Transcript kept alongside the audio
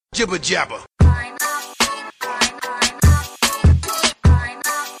Jibber jabber.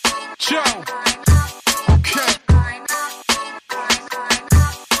 Joe. Okay.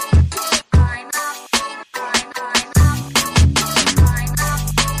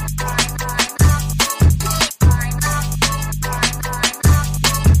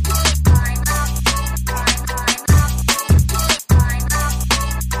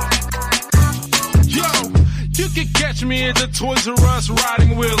 Catch me at the Toys R Us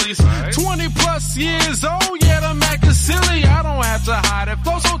riding wheelies. 20 plus years old, yeah, the Mac is silly. I don't have to hide it.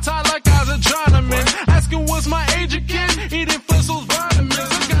 Flow so tight like I was a Chinaman. Asking what's my age again? Eating Flintstones vitamins.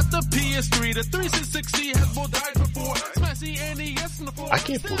 I got the PS3, the 360 has more died before. Smash the NES in the floor. I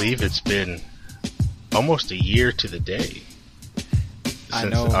can't believe it's been almost a year to the day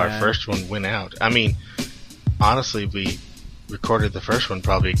since our first one went out. I mean, honestly, we recorded the first one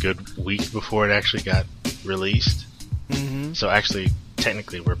probably a good week before it actually got released. Mm-hmm. So actually,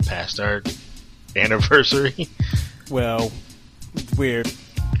 technically, we're past our anniversary. Well, we're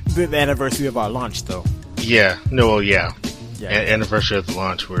the anniversary of our launch, though. Yeah. No, well, yeah. Yeah. Anniversary of the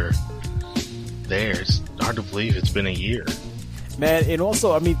launch, we're there. It's hard to believe it's been a year. Man, and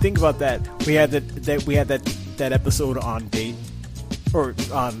also, I mean, think about that. We had that episode on date, or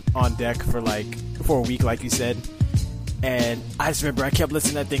on deck for a week, like you said. And I just remember I kept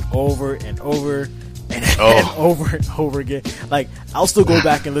listening to that thing over and over and over and over again. Like, I'll still go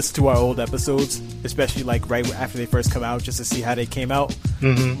back and listen to our old episodes, especially like right after they first come out, just to see how they came out.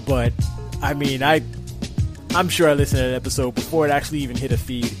 Mm-hmm. But I mean, I'm sure I listened to that episode before it actually even hit a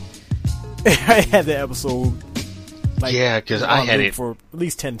feed. I had the episode. Because I had it for at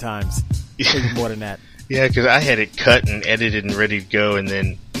least 10 times, maybe more than that. Yeah, because I had it cut and edited and ready to go, and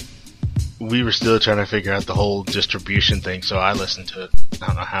then we were still trying to figure out the whole distribution thing, so I listened to it I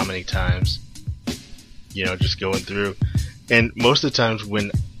don't know how many times, just going through. And most of the times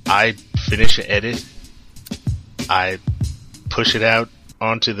when I finish an edit, I push it out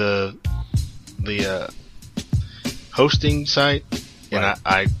onto the hosting site, and right.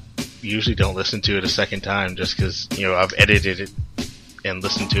 I usually don't listen to it a second time just because, I've edited it and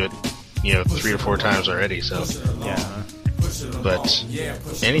listened to it, 3 or 4 times already, so. Yeah. But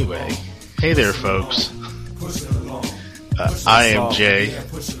anyway, hey there, folks. I am Jay.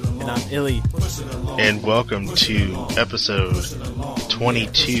 And I'm Illy. And welcome to episode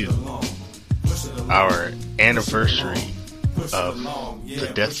 22, our anniversary of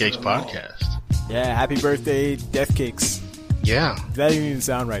the Death Cakes podcast. Yeah, happy birthday, Death Cakes. Yeah. That didn't even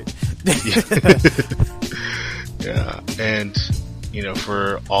sound right. Yeah, and,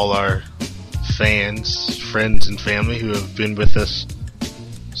 for all our fans, friends, and family who have been with us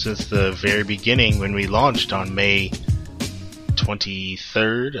since the very beginning when we launched on May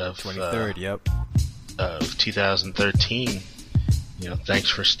 23rd of 2013. Thanks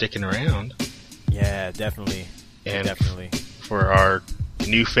for sticking around. Yeah, definitely. And definitely. For our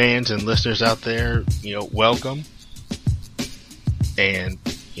new fans and listeners out there, welcome. And,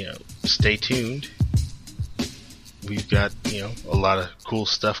 stay tuned. We've got, a lot of cool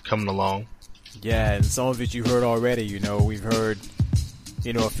stuff coming along. Yeah, and some of it you heard already. We've heard,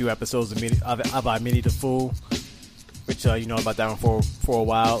 a few episodes of our Mini the Fool, which, about that one for a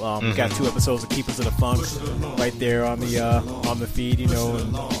while. We got 2 episodes of Keepers of the Funk right there on the feed, and those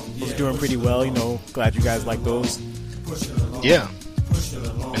are doing pretty well, Glad you guys like those. Yeah.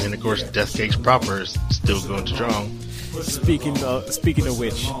 And then, of course, Death Cakes proper is still going strong. Speaking of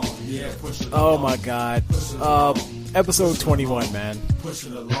which, oh my God, episode 21, man.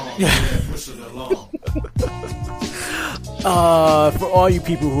 For all you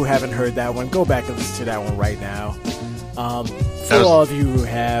people who haven't heard that one, go back and listen to that one right now. All of you who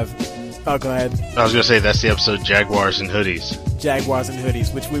have, go ahead. I was gonna say that's the episode Jaguars and Hoodies. Jaguars and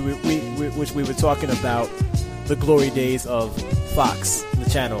Hoodies, which we were talking about the glory days of Fox, the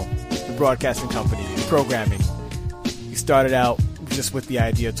channel, the broadcasting company, the programming. We started out just with the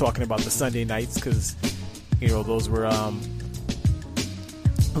idea of talking about the Sunday nights because, those were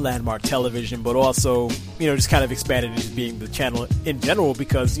landmark television, but also, just kind of expanded into being the channel in general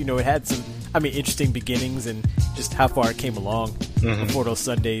because, it had some, interesting beginnings and just how far it came along before those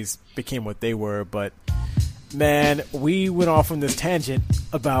Sundays became what they were. But, man, we went off on this tangent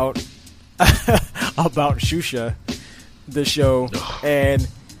about Shusha, the show, and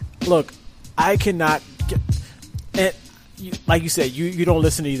look, I cannot get... And like you said, you don't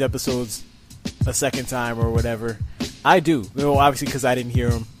listen to these episodes a second time or whatever. I do. Well, obviously because I didn't hear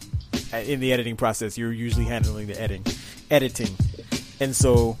them in the editing process. You're usually handling the editing. And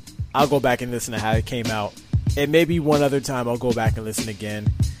so I'll go back and listen to how it came out. And maybe one other time I'll go back and listen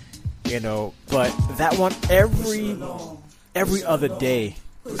again. But that one, every other day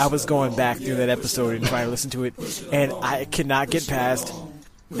I was going back through that episode and trying to listen to it, and I could not get past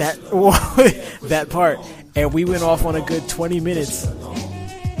that that part. And we went off on a good 20 minutes.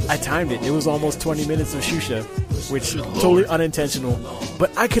 I timed it. It was almost 20 minutes of Shusha, which is totally unintentional.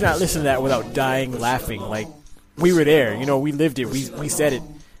 But I could not listen to that without dying laughing. Like, we were there. You know, we lived it. We said it.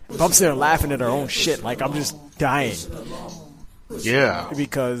 But I'm sitting there laughing at our own shit. Like, I'm just dying. Yeah.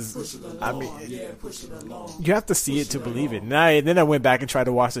 Because, I mean, you have to see it to believe it. And then I went back and tried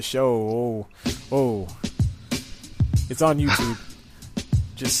to watch the show. Oh. It's on YouTube.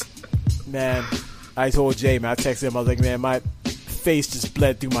 Just, man, I told Jay, man, I texted him, I was like, man, my face just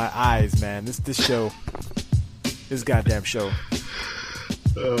bled through my eyes, man. This show, this goddamn show.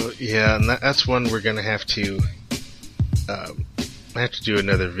 Yeah, and that's one we're going to have to, do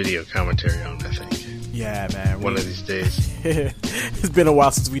another video commentary on, I think. Yeah, man. One of these days. It's been a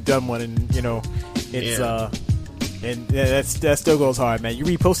while since we've done one, and, you know, it's, and that still goes hard, man. You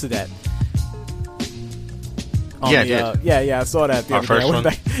reposted that. Yeah, I did. Yeah, I saw that the other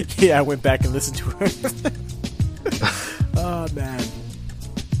day. I went back and listened to it. Oh, man.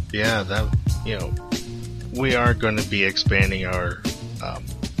 Yeah, that, you know, we are going to be expanding our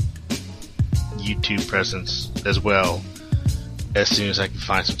YouTube presence as well as soon as I can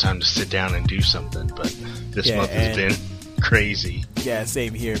find some time to sit down and do something. But this month has been crazy. Yeah,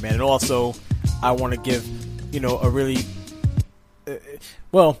 same here, man. And also, I want to give, you know, a really...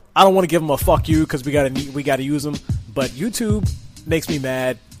 well, I don't want to give them a fuck you because we gotta use them. But YouTube makes me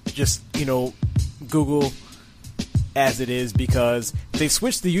mad. Just, you know, Google as it is, because they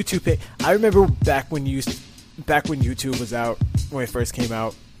switched the YouTube page. I remember back when YouTube was out, when it first came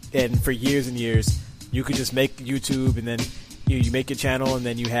out, and for years and years, you could just make YouTube, and then you make your channel, and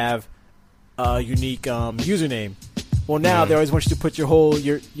then you have a unique username. Well, now they always want you to put they want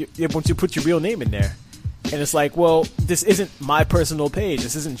you to put your real name in there. And it's like, well, this isn't my personal page.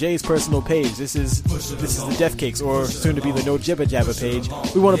 This isn't Jay's personal page. This is the Death Cakes, or soon to be the No Jibba Jabba page.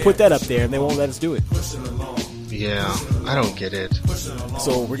 We want to put that up there, and they won't let us do it. Yeah, I don't get it.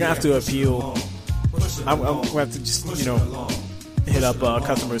 So we're gonna have to appeal. I'm gonna have to just, you know, hit up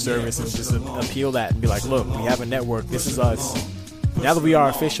customer service and just appeal that and be like, look, we have a network. This is us. Now that we are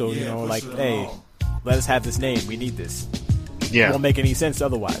official, you know, like, hey, let us have this name. We need this. Yeah. It won't make any sense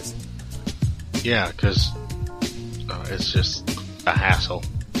otherwise. Yeah, because it's just a hassle.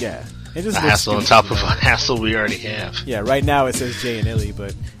 Yeah. It just a hassle on top of a hassle we already have. Yeah, right now it says Jay and Illy,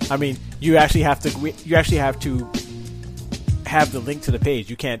 but I mean, you actually have to have the link to the page.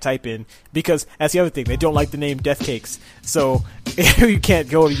 You can't type in, because that's the other thing. They don't like the name Death Cakes, so you can't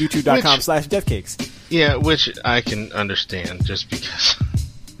go to youtube.com/deathcakes. Yeah, which I can understand, just because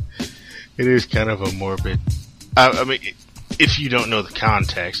it is kind of a morbid. I mean, if you don't know the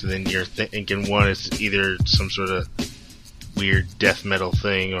context, then you're thinking one is either some sort of weird death metal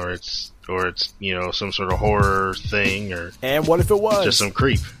thing, or it's you know, some sort of horror thing, or and what if it was just some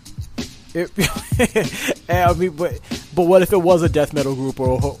creep? I mean, but what if it was a death metal group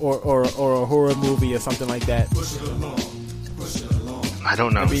or a horror movie or something like that? I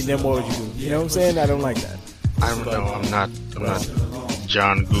don't know. I mean, then what would you do? You know what I'm saying? I don't like that. I don't know. I'm not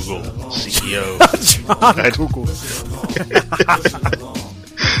John Google CEO. John Google.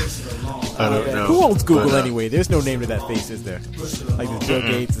 I don't know. Who owns Google anyway? There's no name to that face, is there? Like the Bill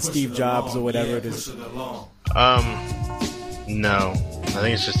Gates, the Steve Jobs, or whatever it is. No. I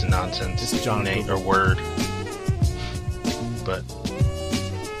think it's just a nonsense it's John name Google. or word. But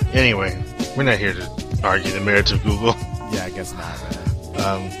anyway, we're not here to argue the merits of Google. Yeah, I guess not,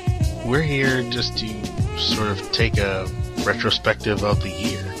 man. We're here just to sort of take a retrospective of the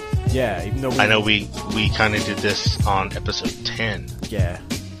year. Yeah, even though I know we kind of did this on episode 10. Yeah.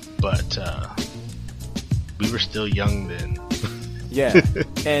 But we were still young then. Yeah,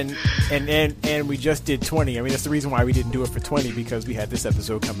 and we just did 20. I mean, that's the reason why we didn't do it for 20, because we had this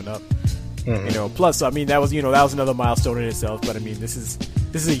episode coming up. Mm-hmm. You know, plus, I mean, that was another milestone in itself. But I mean, this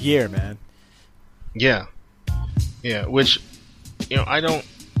is a year, man. Yeah, which, you know, I don't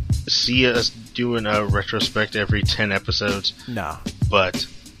see us doing a retrospect every 10 episodes. Nah. But,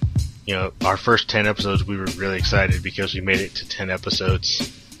 you know, our first 10 episodes, we were really excited because we made it to 10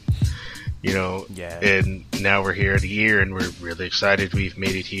 episodes. You know, and now we're here at a year, and we're really excited we've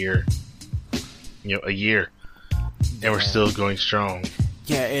made it here, you know, a year, and we're still going strong.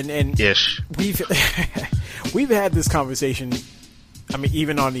 Yeah, and ish. We've had this conversation, I mean,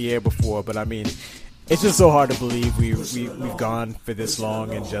 even on the air before, but I mean, it's just so hard to believe we've gone for this long,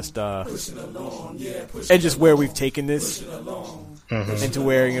 and just where we've taken this, and to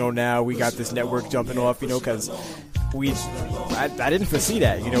where, you know, now we got this network jumping off, you know, because I didn't foresee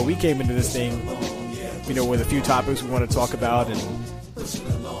that. You know, we came into this thing, you know, with a few topics we want to talk about, and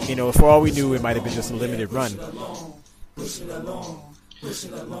You know, for all we knew, it might have been just a limited run.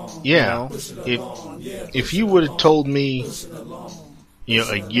 Yeah. If you would have told me,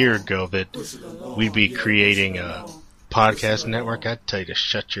 a year ago that we'd be creating a podcast network, I'd tell you to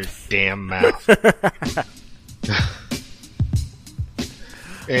shut your damn mouth.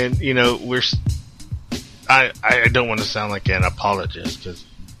 And I don't want to sound like an apologist,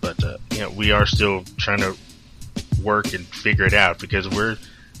 but we are still trying to work and figure it out because we're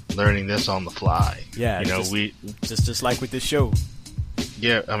learning this on the fly. Yeah, just like with this show.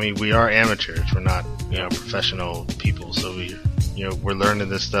 Yeah, I mean, we are amateurs. We're not professional people, so we're learning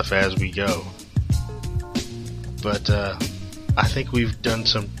this stuff as we go. But I think we've done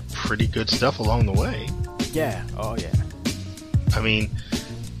some pretty good stuff along the way. Yeah. Oh yeah. I mean,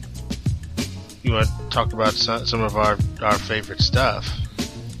 you want to talk about some of our favorite stuff?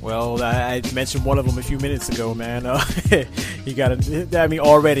 Well, I mentioned one of them a few minutes ago, man. You gotta. I mean,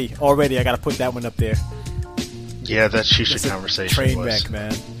 already, I gotta put that one up there. Yeah, that Shisha conversation train was. wreck,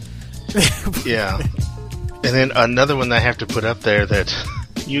 man. Yeah. And then another one that I have to put up there that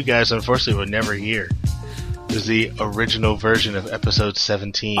you guys unfortunately would never hear is the original version of episode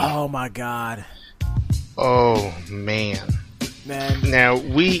 17. Oh my god. Oh man. Now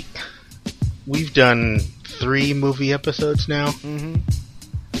we've done 3 movie episodes now. Mm-hmm.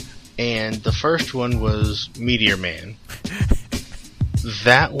 And the first one was Meteor Man.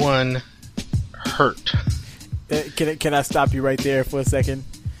 That one hurt. Can I stop you right there for a second?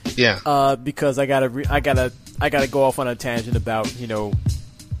 Yeah. Because I gotta go off on a tangent about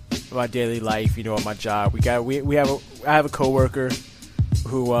my daily life, on my job. I have a coworker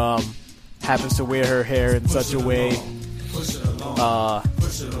who happens to wear her hair in such a way,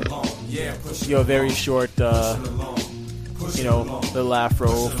 very short, little afro,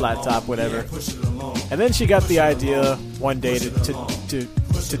 flat top, whatever. And then she got the idea one day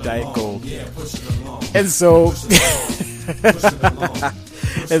to dye it gold. And so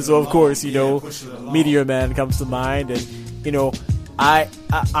of course, Meteor Man comes to mind, and I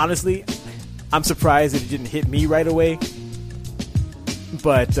honestly, I'm surprised that it didn't hit me right away.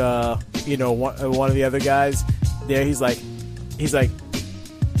 But one of the other guys there, he's like,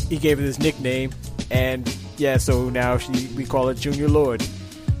 he gave it his nickname, and yeah, so now we call it Junior Lord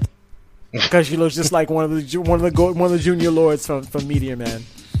because she looks just like one of the Junior Lords from Meteor Man.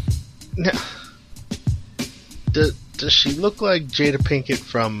 Now, does she look like Jada Pinkett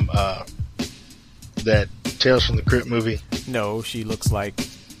from that Tales from the Crypt movie? No, she looks like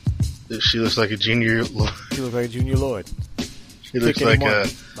a Junior Lord. She looks like a Junior Lord. She looks like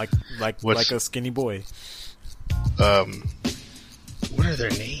a skinny boy. What are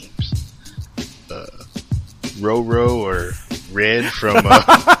their names? Roro or Red from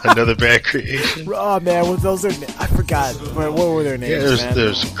Another Bad Creation. Oh man, what those are? I forgot. What were their names? Yeah,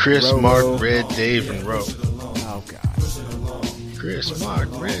 there's Chris, Roro. Mark, Red, Dave, and Ro. Oh god. Chris, Mark,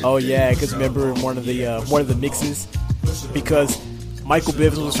 Red. Oh yeah, because remember in one of the mixes, because Michael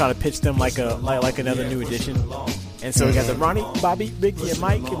Bivins was trying to pitch them like another new edition, and so we got the Ronnie, Bobby, Vicky, and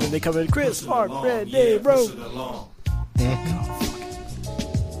Mike, and then they come in Chris, Mark, Red, Dave, Ro.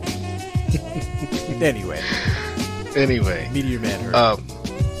 Anyway, Meteor Man hurt.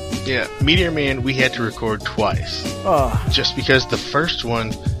 Yeah, Meteor Man we had to record twice. Just because the first one,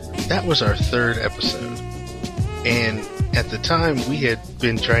 that was our 3rd episode. And at the time, we had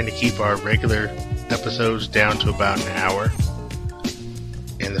been trying to keep our regular episodes down to about an hour.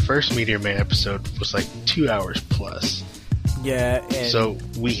 And the first Meteor Man episode was like 2 hours plus. Yeah, and so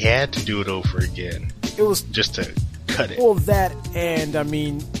we had to do it over again. It was just to cut it. Well, that, and I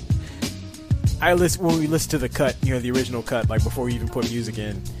mean, when we listened to the cut, the original cut, like before we even put music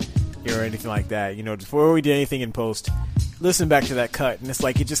in or anything like that, before we did anything in post, listen back to that cut, and it's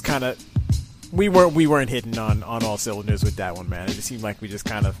like it just kind of we weren't hitting on all cylinders with that one, man. It just seemed like we just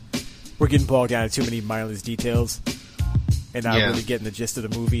kind of were getting bogged down in too many mindless details and not really getting the gist of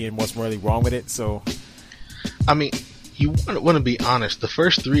the movie and what's really wrong with it. So, I mean, you want to be honest. The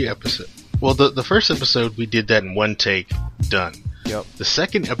first 3 episodes. Well, the first episode we did that in one take, done. Yep. The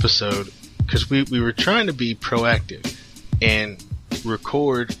second episode, because we were trying to be proactive and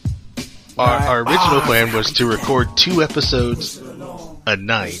record. Our original plan was to record 2 episodes a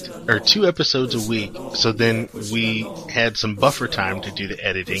night or 2 episodes a week, so then we had some buffer time to do the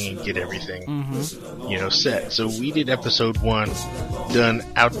editing and get everything set. So we did episode 1 done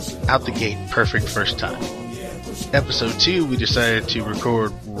out the gate, perfect first time. Episode 2 we decided to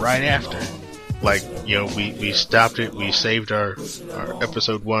record right after, Like, we stopped it, we saved our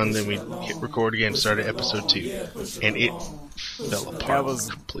episode 1, then we hit record again, started episode 2, and it fell apart. That was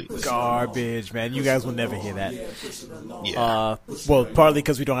completely garbage, man. You guys will never hear that. Yeah. Well, partly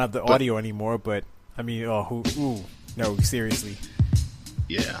because we don't have the audio anymore, but I mean, no, seriously.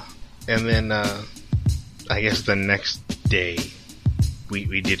 Yeah. And then, I guess the next day,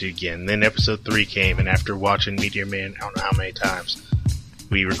 we did it again. Then episode 3 came, and after watching Meteor Man, I don't know how many times,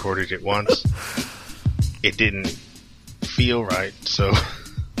 we recorded it once. It didn't feel right, so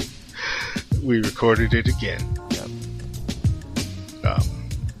we recorded it again. Yep.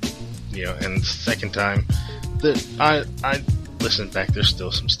 And the second time that I listened back, there's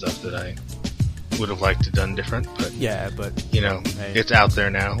still some stuff that I would have liked to done different, but hey. It's out there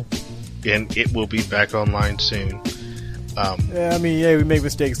now, and it will be back online soon. We made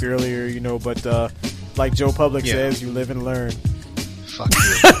mistakes earlier, but like Joe Public says, you live and learn. Fuck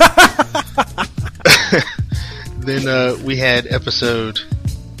you. Then we had episode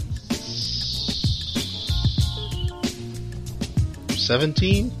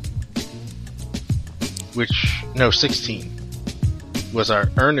 17, 16 was our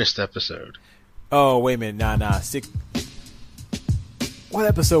Ernest episode. Oh, wait a minute, nah. What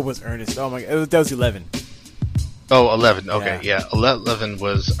episode was Ernest? Oh my god, that was 11. Oh, 11. Okay, yeah. 11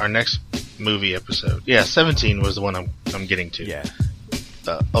 was our next movie episode. Yeah, 17 was the one I'm getting to. Yeah.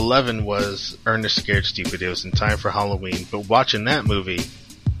 11 was Ernest Scared Stupid. It was in time for Halloween. But watching that movie,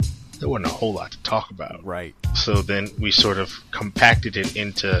 there wasn't a whole lot to talk about. Right. So then we sort of compacted it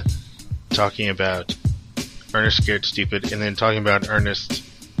into talking about Ernest Scared Stupid, and then talking about Ernest,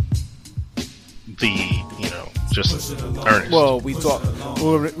 just Ernest. Well,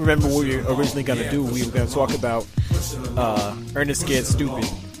 remember what we were originally going to do? We were going to talk about Ernest Scared Stupid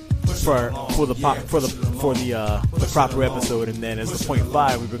for the proper episode, and then as the point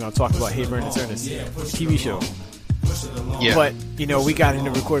 5, we were going to talk about Hey Ernest, TV show. Yeah. But we got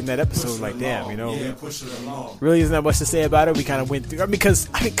into recording that episode like, damn, really isn't that much to say about it. We kind of went through because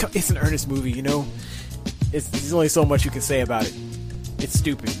it's an Ernest movie, there's only so much you can say about it. It's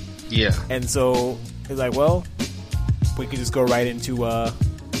stupid. Yeah. And so it's like, well, we could just go right into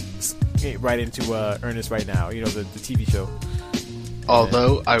Ernest right now. The TV show.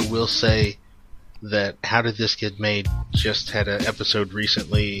 Although I will say that How Did This Get Made just had an episode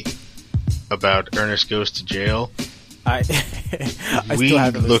recently about Ernest Goes to Jail. I still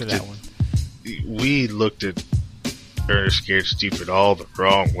haven't listened to that one. We looked at Ernest Scared Stupid all the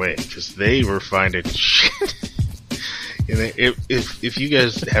wrong way because they were finding shit. And if you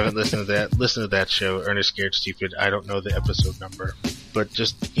guys haven't listened to that show, Ernest Scared Stupid. I don't know the episode number, but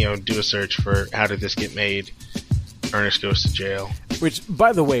just do a search for How Did This Get Made, Ernest Goes to Jail. Which,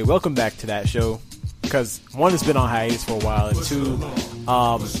 by the way, welcome back to that show, because 1, it's been on hiatus for a while, and 2,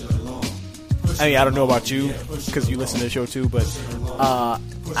 I don't know about you because you listen to the show too, but I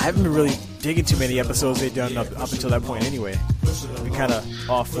haven't been really digging too many episodes they've done up until that point anyway. Been kind of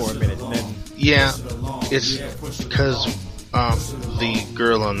off for a minute, and then it's because the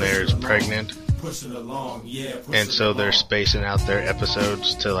girl on there is pregnant, and so they're spacing out their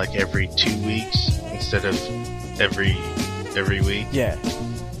episodes to like every 2 weeks instead of every week. Yeah.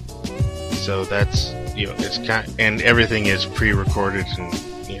 So that's it's and everything is pre-recorded and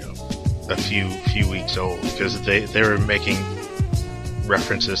a few weeks old because they were making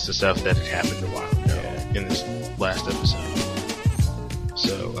references to stuff that had happened a while ago in this last episode.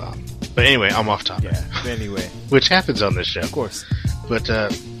 So, but anyway, I'm off topic. Yeah. Anyway, which happens on this show, of course. But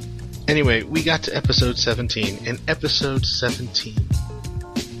anyway, we got to episode 17, and episode 17,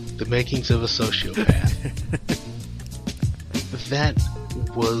 the makings of a sociopath. That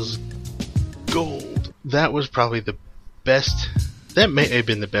was gold. That was probably the best. That may have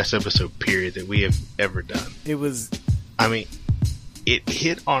been the best episode, period, that we have ever done. It was... it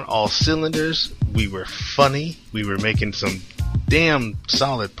hit on all cylinders. We were funny. We were making some damn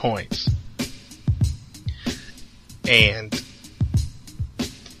solid points. And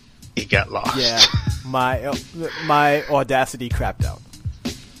it got lost. Yeah. My audacity crapped out.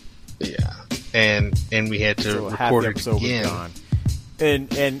 Yeah. And we had to record it again. Was gone.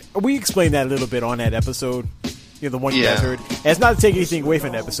 And we explained that a little bit on that episode. The one you guys heard. And it's not to take anything away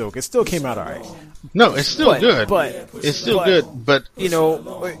from the episode. It still came out alright. No, it's still good. But it's still good. But it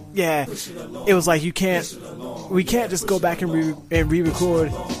was like we can't just go back and re-record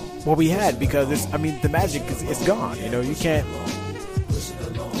what we had because the magic is gone. You can't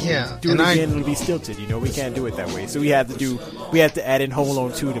do it again. It'll be stilted. We can't do it that way. So we had to add in Home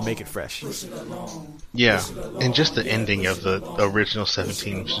Alone 2 to make it fresh. Yeah, and just the ending of the original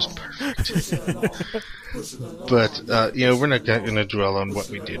 17 was just perfect. But we're not going to dwell on what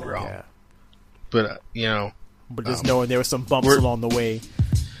we did wrong. But but just knowing there were some bumps along the way.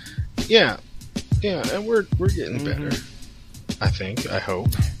 Yeah, and we're getting better. I think. I hope.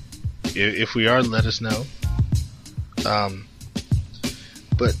 If we are, let us know.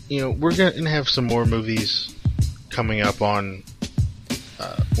 But we're gonna have some more movies coming up on.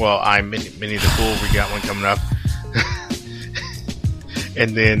 I'm Minnie the Fool. We got one coming up,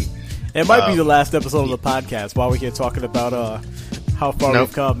 and then it might be the last episode of the podcast. While we're here talking about how far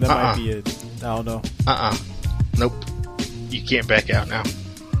we've come, that might be it. I don't know. Nope. You can't back out now.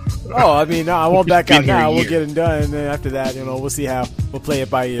 Oh, I mean, no, I won't back out now. We'll get it done, and then after that, we'll see how we'll play it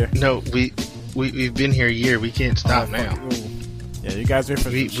by ear. No, we've been here a year. We can't stop now. Yeah, you guys are for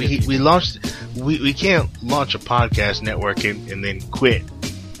we launched. We can't launch a podcast network and then quit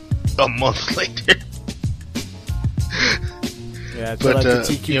a month later. Yeah, but like the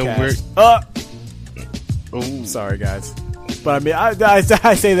TQ cast. Sorry, guys, but I mean, I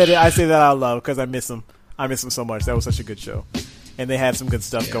say that out loud because I miss them. I miss them so much. That was such a good show, and they had some good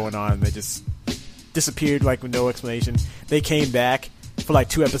stuff going on. And they just disappeared like with no explanation. They came back for like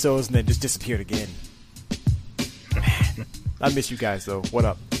 2 episodes and then just disappeared again. Man, I miss you guys though. What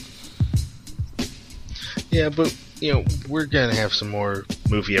up? Yeah, but we're gonna have some more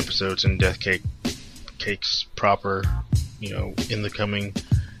movie episodes and Death Cakes proper, in the coming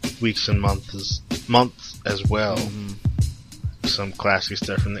weeks and months as well. Some classic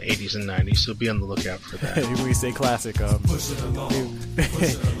stuff from the 80s and 90s, so be on the lookout for that. When we say classic,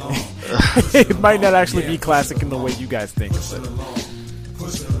 it might not actually be classic in the way you guys think of it.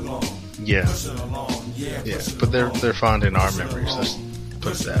 Yeah, but they're fond in our memories. Let's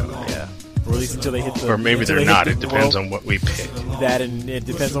put it that way. Yeah, or at least until they hit the. Or maybe they're not. It depends on what we pick. That, and it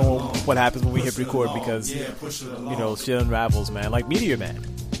depends on what happens when we hit record, because shit unravels, man. Like Meteor Man.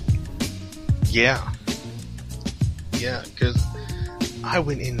 Yeah, because I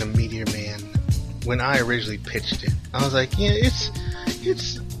went into Meteor Man when I originally pitched it. I was like, it's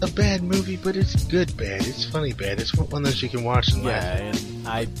a bad movie, but it's good bad. It's funny bad. It's one that you can watch and laugh. Yeah, and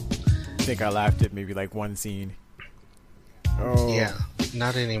I think I laughed at maybe like one scene. Oh. Yeah,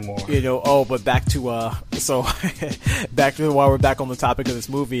 not anymore. But back to while we're back on the topic of this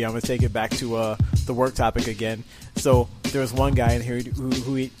movie, I'm gonna take it back to the work topic again. So there was one guy in here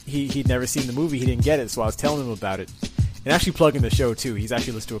who he'd never seen the movie. He didn't get it, so I was telling him about it. And actually plugging the show too. He's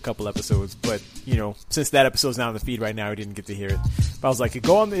actually listened to a couple episodes, but since that episode's not on the feed right now, he didn't get to hear it. But I was like, it's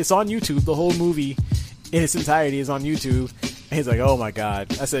on YouTube. The whole movie in its entirety is on YouTube. And he's like, oh my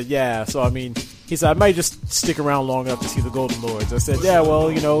god. I said, yeah. So I mean, he said, I might just stick around long enough to see the Golden Lords. I said, yeah,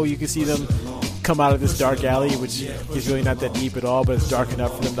 well, you can see them come out of this dark alley, which is really not that deep at all, but it's dark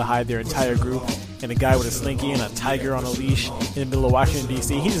enough for them to hide their entire group. And a guy with a slinky and a tiger on a leash in the middle of Washington,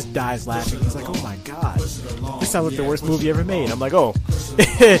 D.C. He just dies laughing. He's like, oh my god, this sounds like the worst movie ever made. I'm like, oh,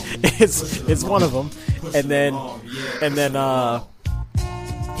 it's one of them. And then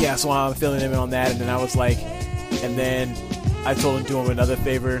so I'm filling him in on that. And then I was like, and then I told him to do him another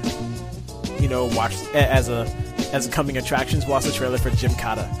favor, watch as a coming attractions, watch the trailer for Jim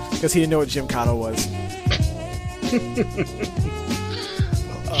Cotta, because he didn't know what Jim Cotta was.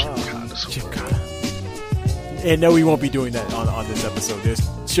 Jim Cotta. And no, we won't be doing that on this episode. There's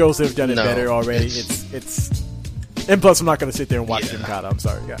shows that have done it better already. It's and plus I'm not going to sit there and watch Jim Cotta. I'm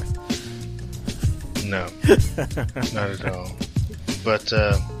sorry, guys. No, not at all. But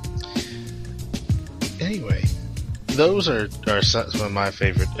anyway, those are some of my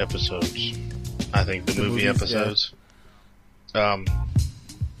favorite episodes. I think the movie episodes. Yeah.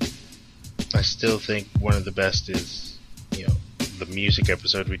 I still think one of the best is the music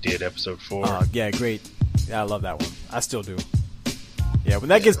episode we did, episode 4. Yeah, great. Yeah, I love that one. I still do. Yeah, when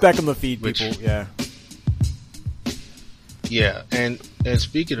that gets back on the feed, people. Yeah. Yeah, and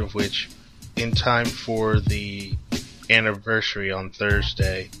speaking of which, in time for the anniversary on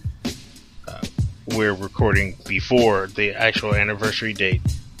Thursday, we're recording before the actual anniversary date,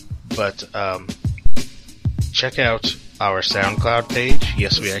 but check out our SoundCloud page.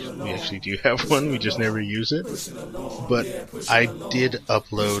 Yes, we actually do have one. We just never use it. But I did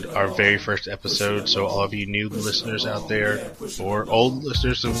upload our very first episode, so all of you new listeners out there, or old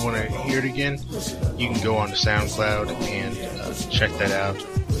listeners who want to hear it again, you can go on to SoundCloud and check that out.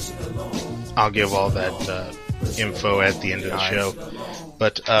 I'll give all that info at the end of the show.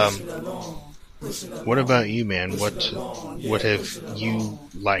 But what about you, man? What have you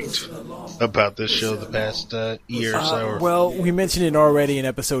liked about this show the past year or so? Well, we mentioned it already in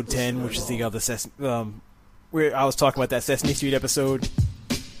episode 10, which is the other where I was talking about that Sesame Street episode,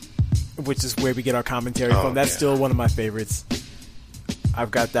 which is where we get our commentary from. That's still one of my favorites. I've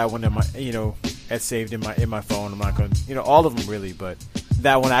got that one in my, that's saved in my phone. I'm not going to, all of them really, but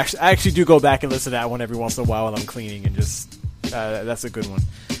That one, I actually do go back and listen to that one every once in a while when I'm cleaning, and just that's a good one.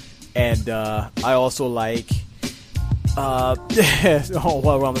 And I also like, while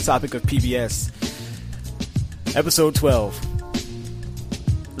we're on the topic of PBS, episode 12,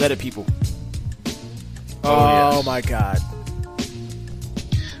 Let It People. Oh, yes. My God.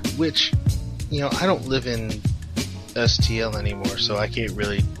 Which, I don't live in STL anymore, so I can't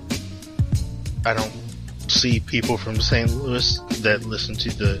really, I don't see people from St. Louis that listen to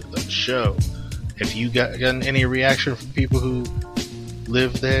the show. Have you gotten any reaction from people who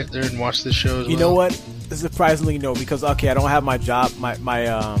live there and watch the show as well? You know what? Surprisingly, no, because, okay, I don't have my job, I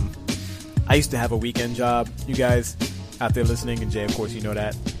used to have a weekend job, you guys out there listening, and Jay, of course, you know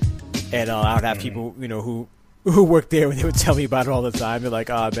that. And I would have people, who worked there, and they would tell me about it all the time. They're like,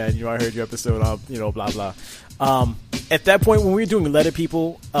 "Oh man, I heard your episode of, blah blah." At that point, when we were doing Let It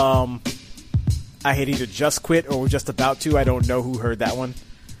People, I had either just quit or were just about to. I don't know who heard that one,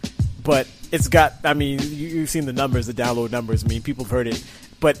 but it's got. I mean, you've seen the numbers, the download numbers. I mean, people have heard it,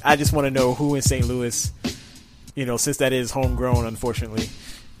 but I just want to know who in St. Louis, since that is homegrown, unfortunately,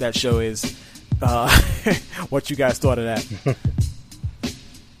 that show is. What you guys thought of that?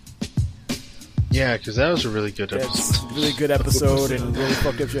 Yeah, because that was a really good episode. It's a really good episode and really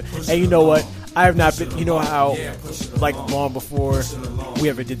fucked up shit. And you know what? I have not been, how, like, long before we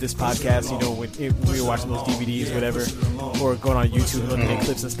ever did this podcast, when we were watching those DVDs, whatever, or going on YouTube looking at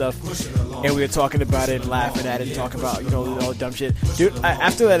clips and stuff, and we were talking about it and laughing at it and talking about, all the dumb shit. Dude,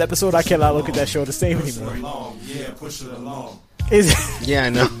 after that episode, I cannot look at that show the same anymore. Yeah, I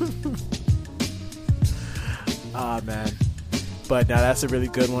know. Man. But now that's a really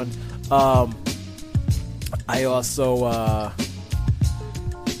good one. I also, well,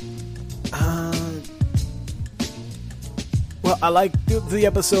 I like the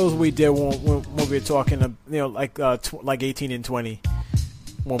episodes we did when we were talking, like 18 and 20,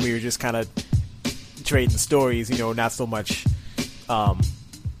 when we were just kind of trading stories, not so much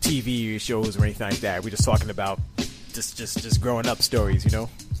TV shows or anything like that. We're just talking about just growing up stories,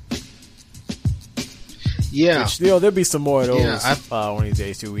 Yeah. Which, there'll be some more of those one of these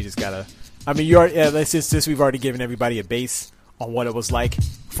days too. We just gotta. I mean, since we've already given everybody a base on what it was like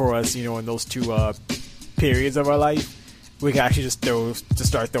for us, in those two periods of our life. We can actually just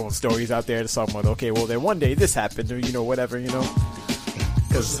start throwing stories out there to someone. Okay, well then one day this happened, or whatever,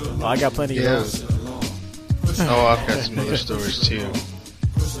 because I got plenty of those. Oh, I've got some other stories too,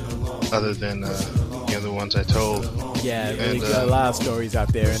 other than the ones I told. Yeah, really got a lot of stories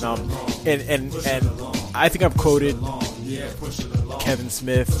out there, and I think I've quoted Kevin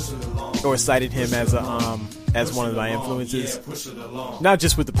Smith or cited him as one of my influences, not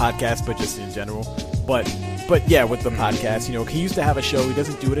just with the podcast, but just in general. But yeah, with the podcast, he used to have a show. He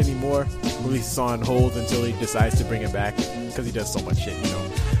doesn't do it anymore. At least it's on hold until he decides to bring it back, because he does so much shit,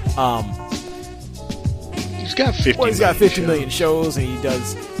 He's got 50. Well, he's got 50 million shows, and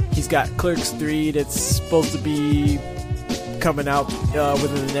he's got Clerks 3 that's supposed to be coming out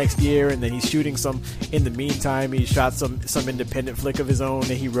within the next year, and then he's shooting some. In the meantime, he shot some independent flick of his own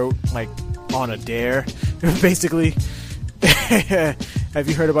that he wrote, like, on a dare, basically. Have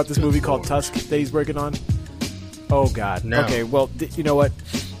you heard about this movie called Tusk that he's working on? Oh God. No. Okay, well, you know what?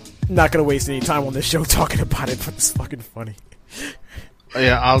 I'm not gonna waste any time on this show talking about it, but it's fucking funny.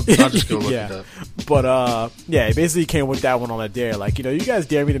 Yeah, I'll just go look it up. But yeah, he basically came with that one on a dare. Like, you guys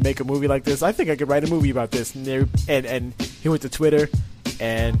dare me to make a movie like this? I think I could write a movie about this. And he went to Twitter,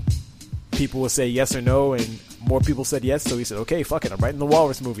 and people would say yes or no, and more people said yes. So he said, "Okay, fuck it, I'm writing the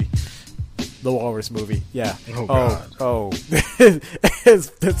Walrus movie." The Walrus movie, yeah. Oh God. Oh.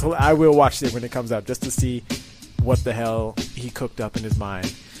 I will watch it when it comes out just to see what the hell he cooked up in his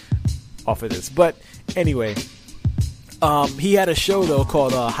mind off of this. But anyway. He had a show though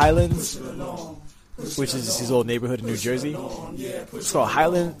called Highlands, which is his old neighborhood in New Jersey. It's called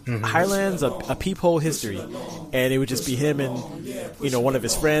Highlands, a peephole history, and it would just be him and one of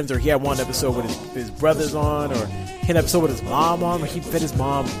his friends, or he had one episode with his brothers on, or he had an episode with his mom on, where he fed his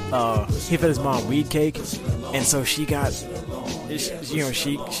mom weed cake, and so she got,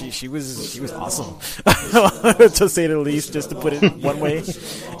 she was awesome to say the least, just to put it one way,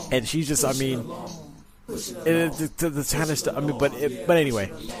 and she's just, I mean. The kind of stuff. I mean, but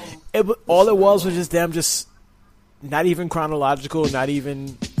anyway, all it was just them, just not even chronological, not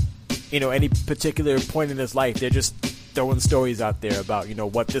even any particular point in his life. They're just throwing stories out there about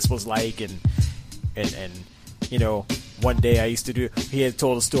what this was like, and one day he had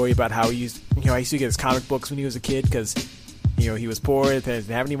told a story about how he used to get his comic books when he was a kid, because he was poor and didn't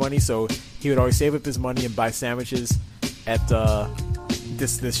have any money, so he would always save up his money and buy sandwiches at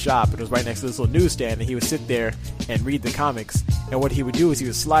this shop. It was right next to this little newsstand, and he would sit there and read the comics. And what he would do is he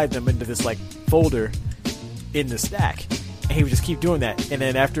would slide them into this like folder in the stack, and he would just keep doing that. And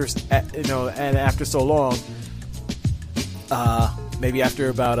then after so long, maybe after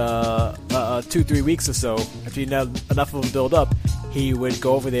about 2-3 weeks or so, after enough of them build up, he would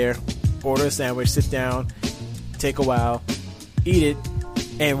go over there, order a sandwich, sit down, take a while, eat it,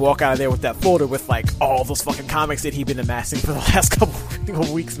 and walk out of there with that folder with like all those fucking comics that he'd been amassing for the last couple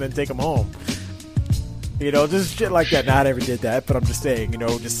of weeks, and then take them home. Just shit like that. Not ever did that, but I'm just saying,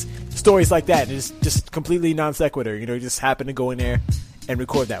 just stories like that, and just completely non sequitur. Just happen to go in there and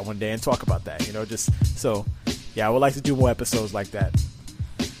record that one day and talk about that. I would like to do more episodes like that.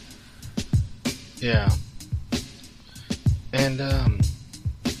 Yeah. And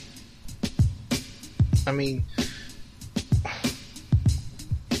I mean,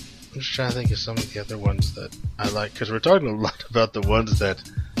 I'm just trying to think of some of the other ones that I like, because we're talking a lot about the ones that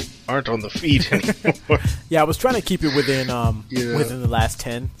aren't on the feed anymore. Yeah, I was trying to keep it within the last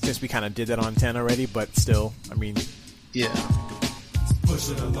 10, since we kind of did that on 10 already, but still, I mean... Yeah. Push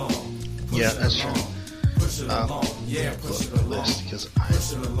it along. Yeah, that's true. Push it along. Yeah, push it along. List, because I don't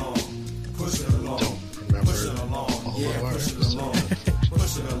remember all of our episodes.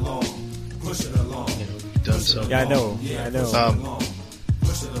 Push it along. Push it along. We've done so yeah, long. I know.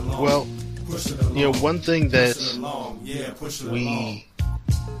 Well, one thing that we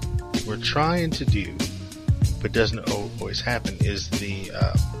were trying to do, but doesn't always happen, is the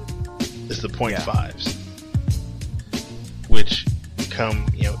 .5s, which come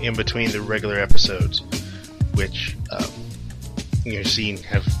in between the regular episodes, which you're seeing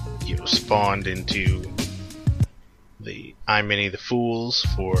have spawned into the I'm Many the Fools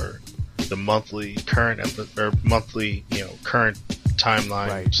for the monthly current current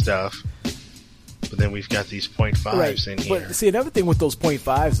timeline stuff. But then we've got these .5s in here. But see, another thing with those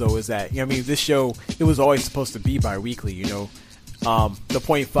 .5s though is that this show, it was always supposed to be bi-weekly. The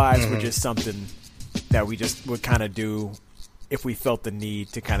 .5s were just something that we just would kind of do if we felt the need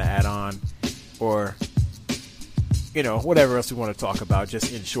to kind of add on, or whatever else we want to talk about.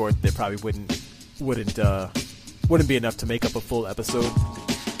 Just in short, they probably wouldn't be enough to make up a full episode.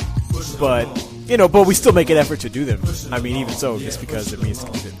 But but we still make an effort to do them. I mean, even so, just because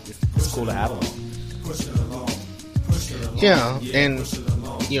it's cool to have them. Yeah, and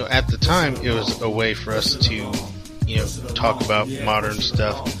at the time it was a way for us to talk about modern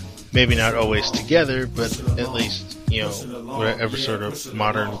stuff. Maybe not always together, but at least whatever sort of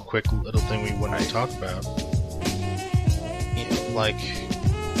modern, quick little thing we wanted to talk about. Like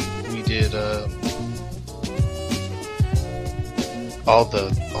we did all the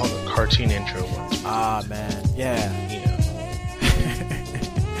cartoon intro ones. Ah, man, yeah.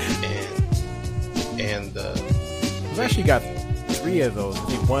 and we've actually got 3 of those. I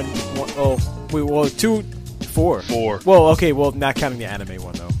think 2, 4. 4. Well, okay, not counting the anime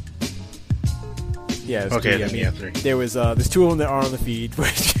one though. Yeah, it's okay. 3. Then 3. There was there's 2 of them that are on the feed.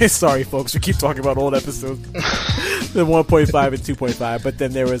 Sorry, folks, we keep talking about old episodes. The 1.5 and 2.5, but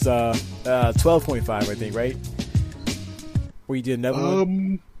then there was 12.5, I think, right? Where you did another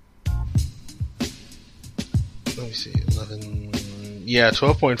one. Let me see, 11. Yeah,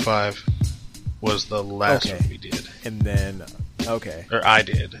 12.5 was the last one we did, and then or I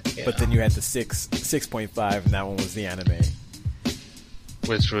did. Yeah. But then you had the 6.5, and that one was the anime.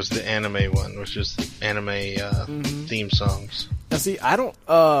 Which was the anime one, which is anime theme songs. Now, see, I don't.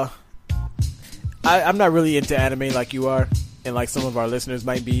 I'm not really into anime like you are, and like some of our listeners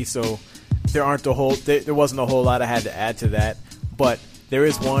might be. So there wasn't a whole lot I had to add to that. But there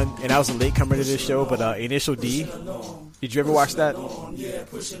is one, and I was a latecomer to this show. But Initial D, did you ever watch that?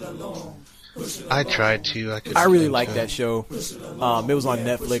 I tried to. I really liked that show. It was on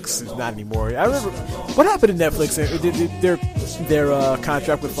Netflix. It's not anymore. I remember what happened to Netflix. Their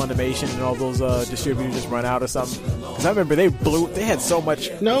contract with Funimation and all those distributors just run out or something. Because I remember they had so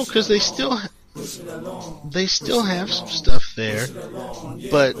much. No, because they still have some stuff there,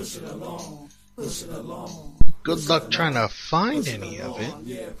 but good luck trying to find any of it.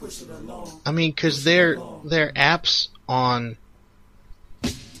 I mean, because their apps on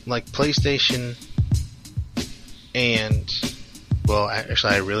like PlayStation and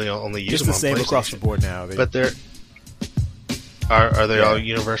actually I really only use them on PlayStation. It's the same across the board now. But are they all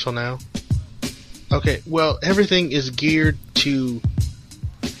universal now? Okay, well, everything is geared to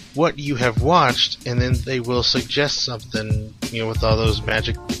what you have watched, and then they will suggest something, with all those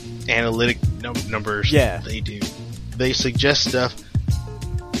magic analytic numbers they do. They suggest stuff,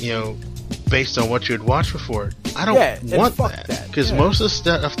 based on what you had watched before. I don't want that, because most of the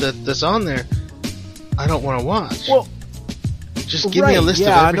stuff that's on there, I don't want to watch. Well, Just give me a list of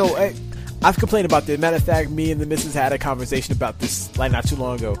everything. I know. I've complained about this. Matter of fact, me and the missus had a conversation about this like not too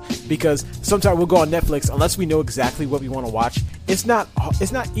long ago. Because sometimes we'll go on Netflix unless we know exactly what we want to watch. It's not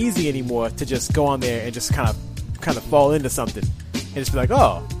easy anymore to just go on there and just kind of fall into something and just be like,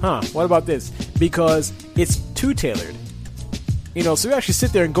 oh, what about this? Because it's too tailored. You know, so we actually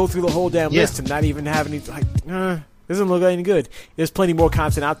sit there and go through the whole damn list and not even have any doesn't look any good. There's plenty more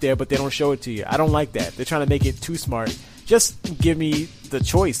content out there, but they don't show it to you. I don't like that. They're trying to make it too smart. Just give me the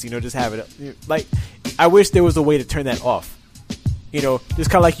choice, just have it. Like, I wish there was a way to turn that off. Just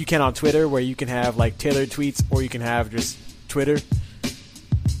kind of like you can on Twitter, where you can have, like, tailored tweets, or you can have just Twitter.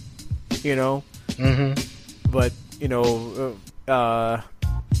 Mm-hmm. But,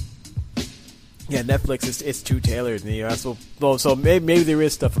 Netflix, it's too tailored. So maybe there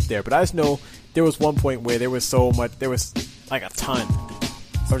is stuff up there. But I just know there was one point where there was so much, there was, like, a ton.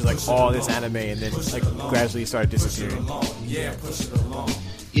 Or was like all this anime, and then like gradually started disappearing.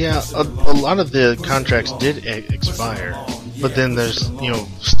 Yeah, a lot of the contracts did expire, but then there's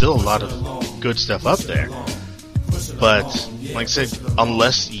still a lot of good stuff up there. But like I said,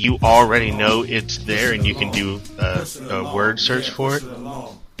 unless you already know it's there and you can do a word search for it,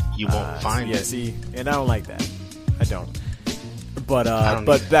 you won't find it. Yeah, see, and I don't like that. I don't.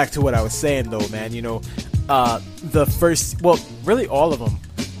 But back to what I was saying though, man. The first, well, really all of them.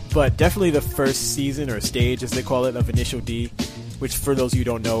 But definitely the first season, or stage as they call it, of Initial D, which for those of you who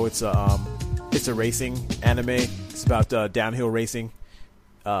don't know, it's a racing anime. It's about downhill racing,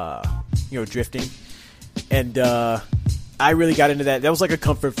 drifting, and I really got into that. That was like a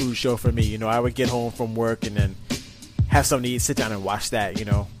comfort food show for me. I would get home from work and then have something to eat, sit down and watch that.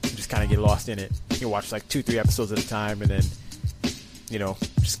 And just kind of get lost in it. Watch like 2-3 episodes at a time, and then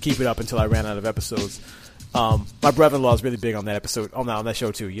just keep it up until I ran out of episodes. My brother-in-law is really big on that episode, on that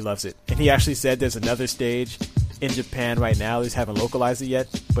show too. He loves it, and he actually said there's another stage in Japan right now. They just haven't localized it yet,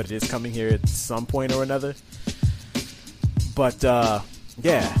 but it is coming here at some point or another. But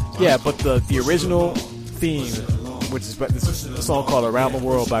But the original theme, which is this song called "Around the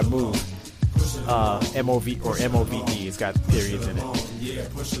World" by Move, M-O-V or M-O-V-E. It's got periods in it.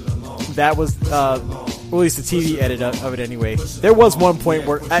 That was at least the TV edit of it anyway. There was one point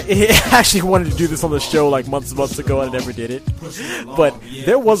where I actually wanted to do this on the show like months ago, and I never did it. But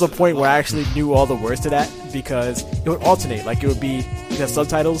there was a point where I actually knew all the words to that, because it would alternate. Like, it would be the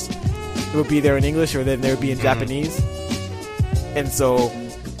subtitles, it would be there in English, or then there would be in Japanese. And so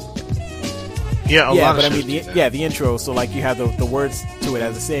the intro, so like you have the words to it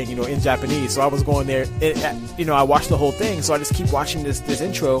as it's saying, in Japanese. So I was going there, I watched the whole thing, so I just keep watching this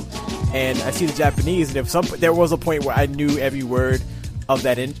intro, and I see the Japanese, and there was a point where I knew every word of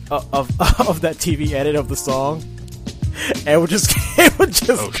that of that TV edit of the song, and it would just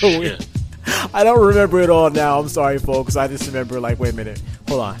go in. I don't remember it all now. I'm sorry, folks. I just remember, like, wait a minute,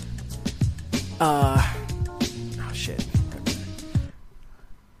 hold on. Shit.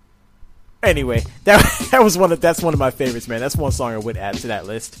 Anyway, that's one of my favorites, man. That's one song I would add to that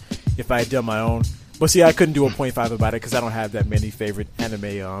list if I had done my own. But see, I couldn't do a 0.5 about it because I don't have that many favorite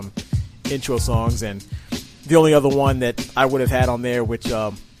anime intro songs. And the only other one that I would have had on there, which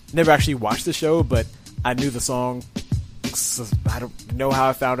never actually watched the show, but I knew the song. So I don't know how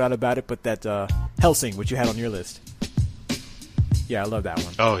I found out about it, but that Hellsing, which you had on your list. Yeah, I love that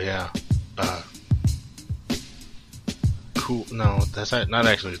one. Oh yeah. Cool. No, that's not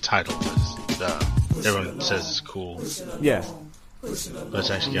actually the title, but everyone says it's cool. Yeah. But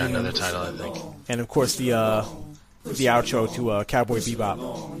it's actually got another title, I think. And of course the outro to Cowboy Bebop.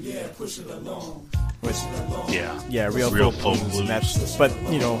 Real folk blues. But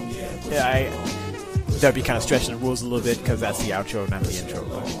that'd be kind of stretching the rules a little bit, because that's the outro, not the intro.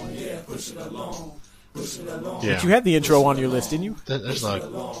 Yeah. But you had the intro on your list, didn't you? There's like,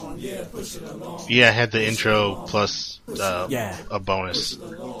 I had the intro plus a bonus.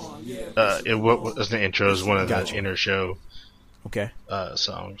 It was the intro, is one of the inner show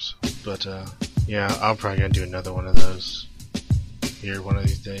songs. But I'm probably gonna do another one of those here one of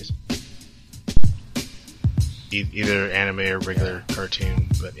these days. Either anime or regular cartoon,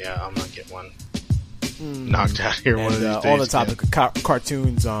 but I'm gonna get one knocked out here one of these days. On the topic of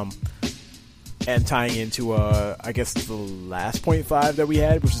cartoons, and tying into I guess the last 0.5 that we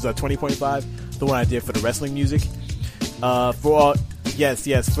had, which is 20.5, the one I did for the wrestling music. For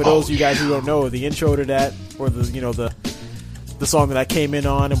those of you guys who don't know, the intro to that, or the song that I came in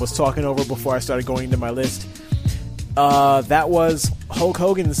on and was talking over before I started going into my list, that was Hulk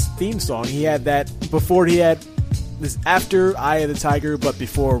Hogan's theme song. He had that before. He had this after Eye of the Tiger, but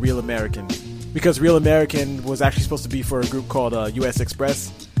before Real American, because Real American was actually supposed to be for a group called US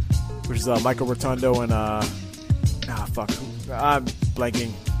Express, which is Michael Rotundo and fuck, I'm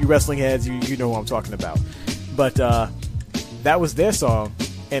blanking. You wrestling heads, you know what I'm talking about. But that was their song,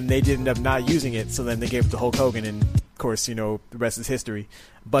 and they did end up not using it. So then they gave it to Hulk Hogan, and of course, you know, the rest is history.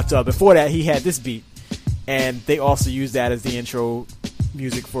 But before that, he had this beat, and they also used that as the intro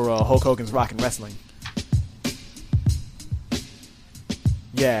music for Hulk Hogan's Rockin' Wrestling.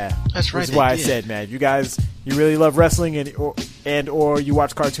 Yeah, that's right. That's why I said, man, you guys, you really love wrestling or you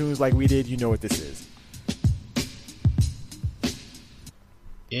watch cartoons like we did, you know what this is.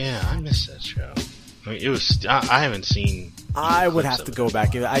 Yeah, I missed that show. I mean, it was. I haven't seen. I would have to go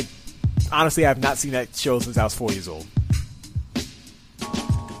back. I honestly, I have not seen that show since I was 4 years old.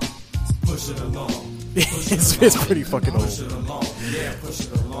 Push it along. It's pretty fucking old. Push it along. Yeah, push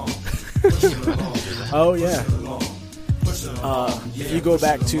it along. Push it along. Oh yeah. Push it along. Push it along. If you go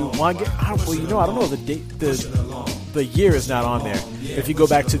back to I don't know the date. The year is not on there. If you go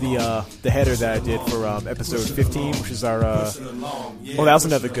back to the header that I did for episode 15, which is our that was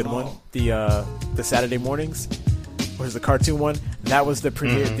another good one. The Saturday mornings, which is the cartoon one. That was the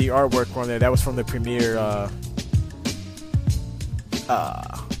premiere. The artwork on there. That was from the premiere.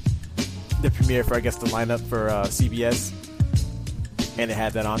 The premiere for, I guess, the lineup for CBS, and it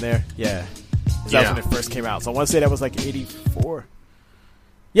had that on there. Yeah. That was when it first came out. So I want to say that was like 84.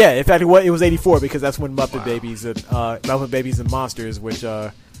 Yeah, in fact, it was 84 because that's when Muppet Babies and Monsters, which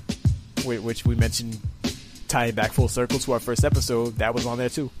we mentioned, tying back full circle to our first episode, that was on there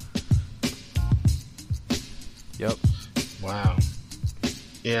too. Yep. Wow.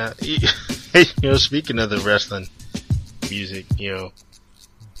 Yeah. Speaking of the wrestling music,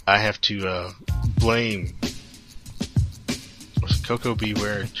 I have to blame Coco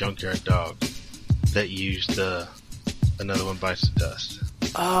Beware Junkyard Dog that used Another One Bites the Dust.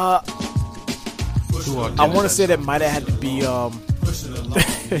 I want to say that might have had to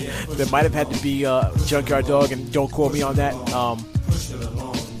be Junkyard Dog, and don't quote me on that.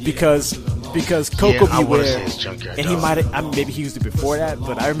 Because Coco Beware, and he might have, maybe he used it before that,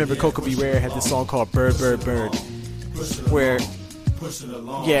 but I remember Coco Beware had this song called Bird Bird Bird, where he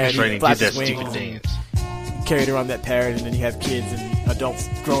flaps his wings and carried around that parrot, and then you have kids and adults,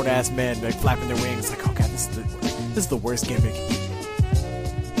 grown ass men, like flapping their wings. Like, oh god, this is the worst gimmick.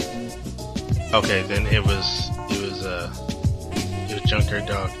 Okay, then it was Junkyard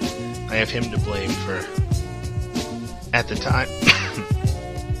Dog. I have him to blame for, at the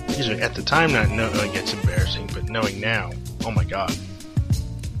time, not knowing it's embarrassing, but knowing now, oh my god.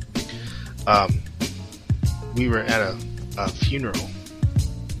 We were at a funeral.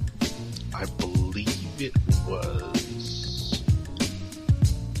 I believe it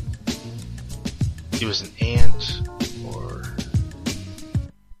was an aunt, or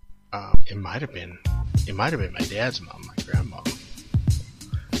it might have been my dad's mom, my grandma.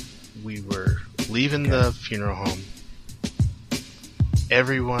 We were leaving the funeral home.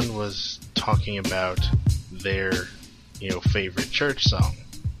 Everyone was talking about their, favorite church song.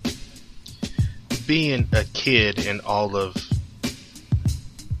 Being a kid and all of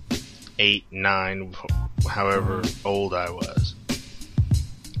 8, 9, however old I was,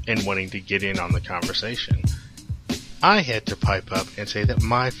 and wanting to get in on the conversation, I had to pipe up and say that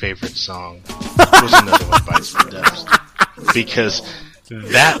my favorite song was Another One Bites the Dust, because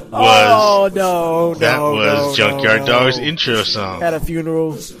that was Junkyard Dog's intro song at a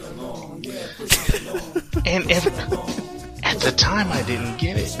funeral. And at the time, I didn't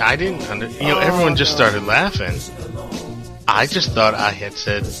get it. I didn't everyone just started laughing. I just thought I had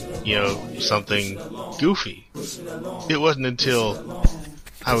said, something goofy. It wasn't until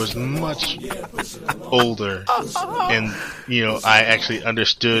I was much older and, I actually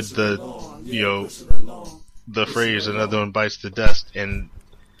understood the phrase "Another One Bites the Dust," and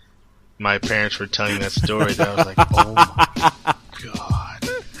my parents were telling that story that I was like, oh my god.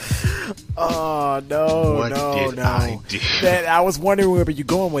 Oh, no, what did I do? Man, I was wondering where you're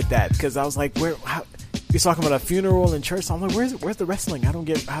going with that, because I was like, you're talking about a funeral and church, so I'm like, where's the wrestling? I don't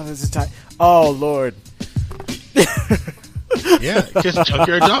get, how does this tie? Oh, Lord. Yeah, because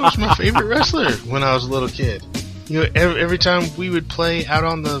Junkyard Dog was my favorite wrestler when I was a little kid. Every time we would play out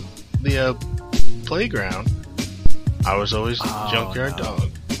on the playground, I was always Junkyard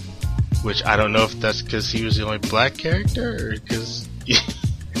Dog. Which I don't know if that's because he was the only black character, or because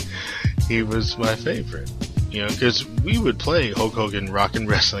he was my favorite. Because we would play Hulk Hogan Rockin'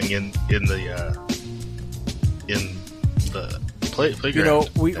 Wrestling in the playground.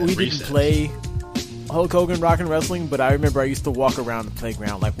 We didn't play Hulk Hogan Rockin' Wrestling, but I remember I used to walk around the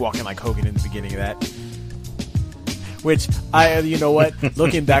playground, like walking like Hogan in the beginning of that. Which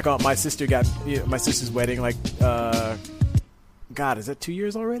looking back on my sister's wedding, like, God, is that 2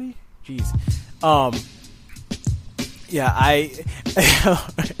 years already? Jeez. Yeah,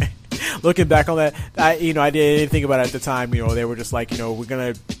 looking back on that, I didn't think about it at the time. They were just like, we're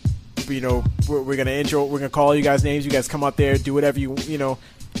gonna, we're gonna call you guys names. You guys come out there, do whatever you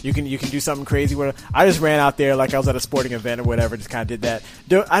can do something crazy. I just ran out there like I was at a sporting event or whatever. Just kind of did that.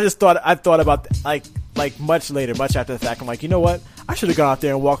 I thought about like much later, much after the fact. I'm like, you know what? I should have gone out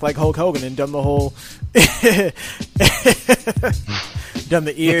there and walked like Hulk Hogan and done the whole, done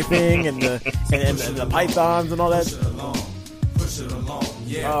the ear thing and the pythons and all that.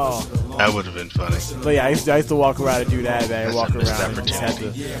 Oh, that would have been funny. But yeah, I used to walk around and do that, man. Walk around and just had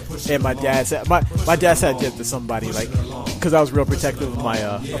to. And my dad said it to somebody, like, because I was real protective of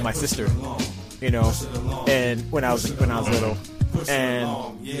my sister, and when I was little, and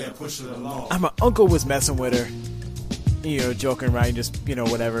my uncle was messing with her, joking around, just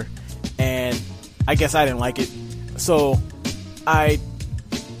whatever, and I guess I didn't like it, so I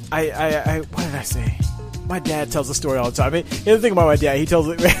what did I say? My dad tells a story all the time. The other thing about my dad,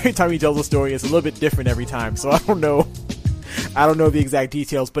 every time he tells a story, it's a little bit different every time. So I don't know the exact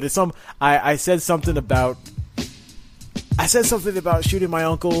details, but it's I said something about shooting my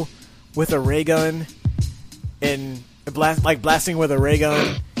uncle with a ray gun and blasting with a ray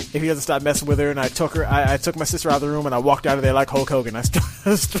gun if he doesn't stop messing with her. And I took my sister out of the room and I walked out of there like Hulk Hogan. I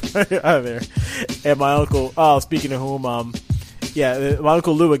started out of there. And my uncle, speaking of whom, yeah, my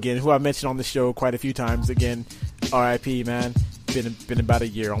Uncle Lou again, who I mentioned on the show quite a few times. Again, R.I.P. man, been about a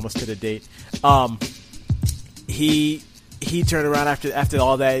year almost to the date. He turned around after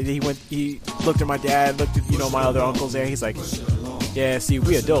all that. He looked at my dad, looked at my other uncles there. He's like, yeah, see,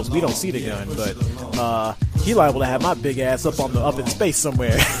 we adults, we don't see the gun, but he liable to have my big ass up in space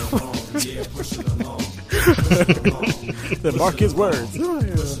somewhere. Then mark his words.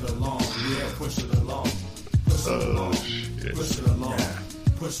 Oh shit.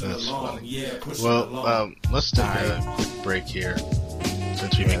 That's funny. Well, let's take a quick break here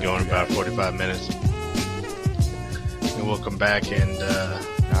since we've been going about 45 minutes. And we'll come back and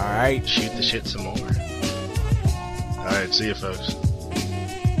alright, shoot the shit some more. Alright, see you folks.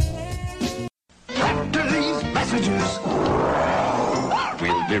 After these messages,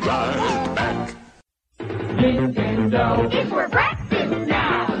 we'll be right back. Nintendo. It's for breakfast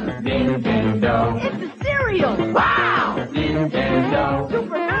now. Nintendo. It's a cereal. Wow. Nintendo.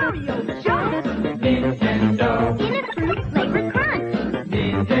 Super Mario Jump. Nintendo. In a fruit flavored crunch.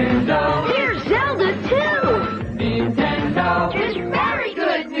 Nintendo. Here's Zelda too. Nintendo. It's very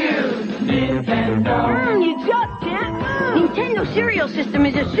good news. Nintendo. You just can't move. Nintendo cereal system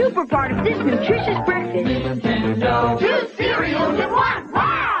is a super part of this nutritious breakfast. Nintendo. 2 cereals in 1.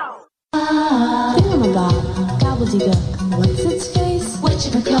 Wow. Thingamabob, gobbledygook, what's its face?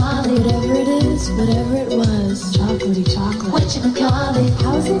 Whatchamacallit, whatever it is, whatever it was. Chocolatey chocolate, whatchamacallit,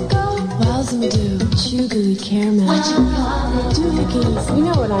 how's it go? Wowzam-doo, chew-gooey caramel, whatchamacallit, doohickeys, you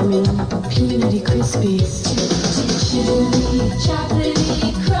know what I mean, peanutty crispies, chewy,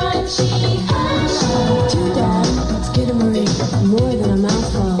 chocolatey, crunchy, Doo-dah, Skidamarie, more than a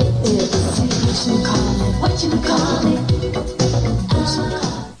mouthful, it's whatchamacallit, whatchamacallit, whatchamacallit.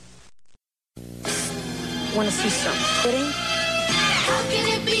 Want to see some pudding? How can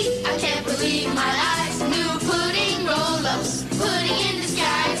it be? I can't believe my eyes. New pudding roll-ups, pudding in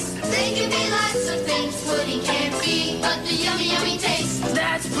disguise. They can be lots of things pudding can't be, but the yummy, yummy taste,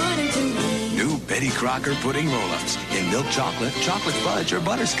 that's pudding to me. New Betty Crocker pudding roll-ups in milk chocolate, chocolate fudge, or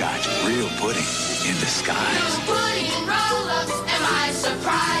butterscotch. Real pudding in disguise. New pudding roll-ups, am I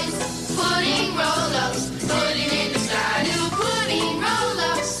surprised? Pudding roll-ups, pudding in disguise. New pudding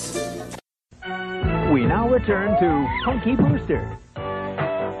roll-ups. We now return to Punky Brewster.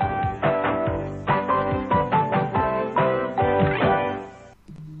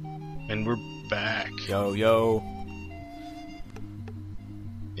 And we're back. Yo.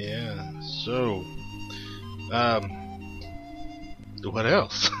 Yeah, so, what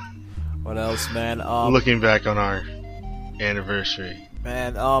else? What else, man? Looking back on our anniversary.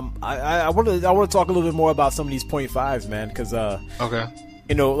 Man, I want to talk a little bit more about some of these .5s, man, because, okay.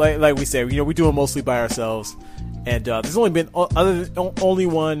 Like we said, we do it mostly by ourselves, and there's only been only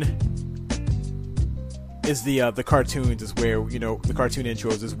one is the cartoons is where the cartoon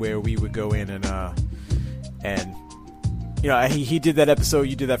intros is where we would go in and he did that episode,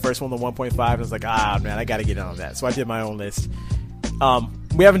 you did that first one, the 1.5. I was like, man, I got to get in on that, so I did my own list.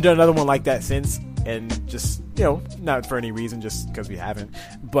 We haven't done another one like that since, and just not for any reason, just because we haven't.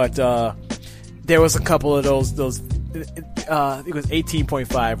 But there was a couple of those. It was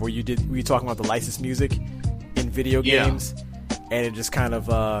 18.5 where you were talking about the licensed music in video games, and it just kind of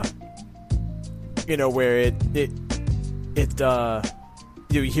where it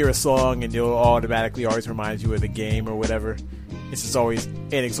you hear a song and it'll automatically always remind you of the game or whatever. It's just always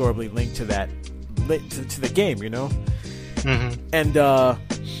inexorably linked to that, to the game, you know? Mm-hmm. And,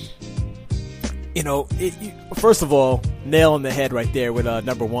 you know, first of all, nail on the head right there with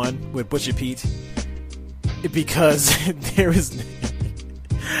number 1 with Butcher Pete, because there is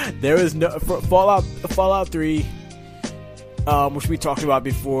no Fallout 3, which we talked about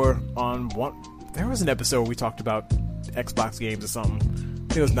before on one. There was an episode we talked about Xbox games or something.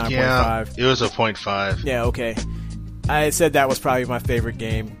 I think it was 9.5. Yeah, it was a 0.5. Yeah, okay. I said that was probably my favorite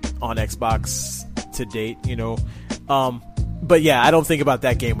game on Xbox to date, you know. But yeah, I don't think about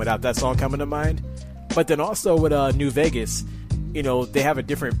that game without that song coming to mind. But then also with New Vegas, you know, they have a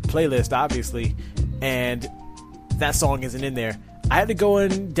different playlist, obviously, and that song isn't in there. I had to go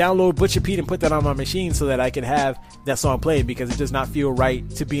and download Butcher Pete and put that on my machine so that I could have that song played, because it does not feel right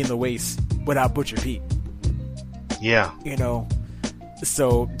to be in the waste without Butcher Pete. Yeah. You know,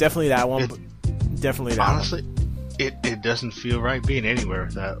 so definitely that one. Definitely that honestly, one. It doesn't feel right being anywhere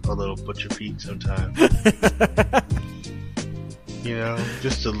without a little Butcher Pete sometimes. You know,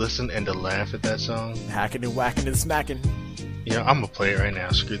 just to listen and to laugh at that song. Hacking and whacking and smacking. You know, I'm gonna play it right now.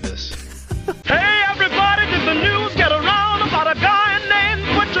 Screw this. Hey everybody, did the news get around about a guy named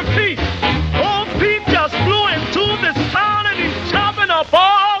Butcher Pete? Old Pete just flew into this town and he's chopping up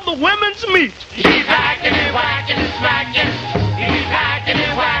all the women's meat. He's hacking and whacking and smacking. He's hacking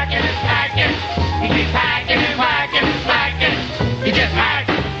and whacking and smacking. He's hacking and whacking and smacking. He just hack,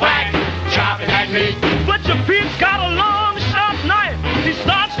 whack, chopping that meat. Butcher Pete's got a long, sharp knife. He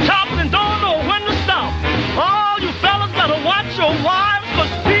starts chopping and don't know when to stop. All you fellas better watch your wives, 'cause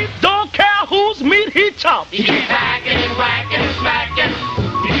Pete don't care whose meat he chops. He's hacking and whacking and smacking.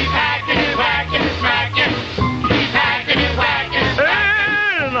 He's hacking and whacking and smacking. He's hacking and whacking and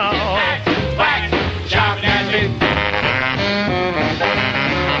smacking. Hack, whack, chopping that meat.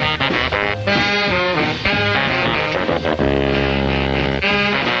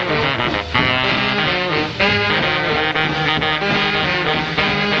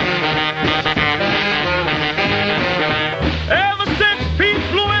 Ever since Pete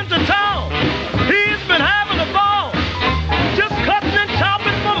flew into town, he's been having a ball. Just cutting and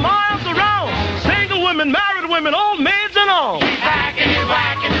chopping for miles around. Single women, married women, old maids and all. He's hacking and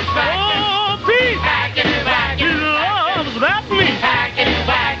whacking and smacking. Oh, Pete! Hacking and whacking He and smacking. loves that meat. Hacking and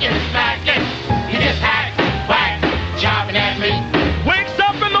whacking and smacking. He just hack, whack, chopping that meat. Wakes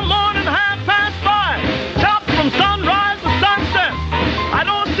up in the morning 5:30. Chops from sunrise to sunset. I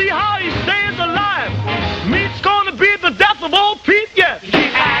don't see how he stays alive. Meat's gonna be the death of old Pete yet.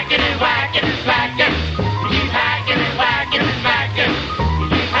 He's hacking and whacking and smacking. He's hacking and whacking and smacking.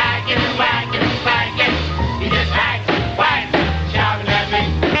 He's hacking and whacking and smacking. He just hack, whack, chopping that meat.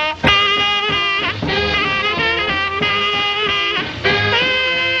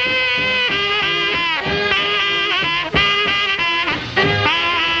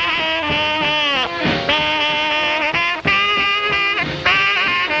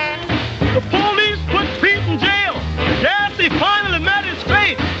 The police put Pete in jail. Yes, he finally met his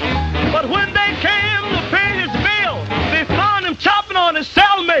fate. But when they came to pay his bail, they found him chopping on his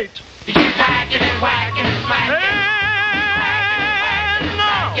cellmate. He's hacking and whacking and smacking. And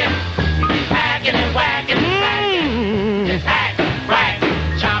now, He's hacking and whacking and smacking. Just hack, whack,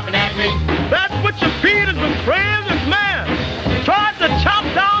 chopping that meat. that's Butcher Pete is the craziest man. Tried to chop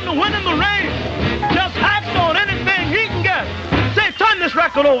down the wind in the rain. Just hacks on anything he can get. Say, turn this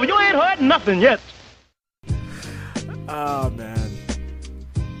record over. You ain't heard nothing yet. Oh man,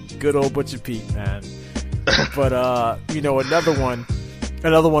 good old Butcher Pete, man. But you know, another one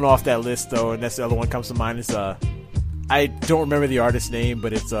off that list though, and that's the other one comes to mind is I don't remember the artist's name,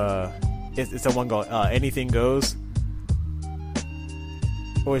 but it's a one called Anything Goes.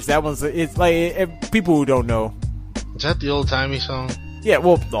 Which that one's, it's like, people who don't know. Is that the old timey song? Yeah,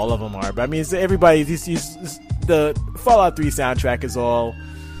 well, all of them are, but I mean, it's everybody. The Fallout 3 soundtrack is all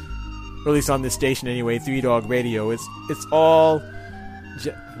released on this station anyway, 3 Dog Radio. It's all.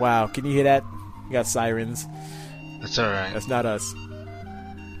 Wow, can you hear that? You got sirens. That's all right. That's not us.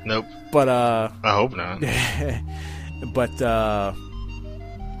 Nope. But I hope not. But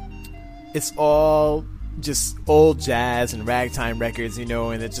it's all just old jazz and ragtime records, you know,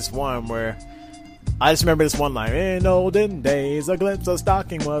 and it's just one where I just remember this one line: in olden days, a glimpse of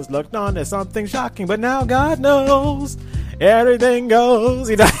stocking was looked on as something shocking, but now God knows everything goes,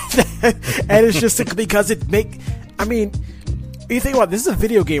 you know. And it's just because I mean, you think about it, this is a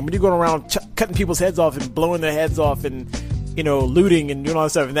video game when you're going around cutting people's heads off and blowing their heads off and, you know, looting and doing all that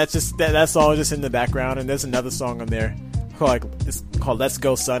stuff, and that's just that's all just in the background. And there's another song on there called Let's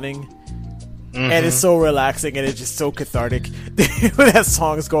Go Sunning, and it's so relaxing and it's just so cathartic. When that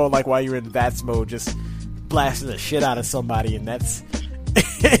song's going like while you're in VATS mode, just blasting the shit out of somebody, and that's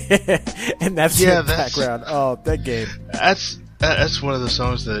the background. Oh, that game. That's one of the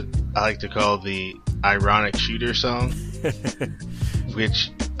songs that I like to call the ironic shooter song,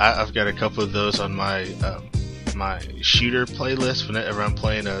 which I've got a couple of those on my my shooter playlist whenever I'm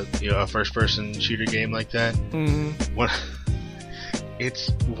playing a first person shooter game like that.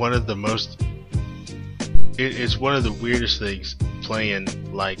 It's one of the most. It's one of the weirdest things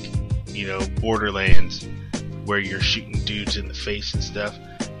playing like Borderlands, where you're shooting dudes in the face and stuff,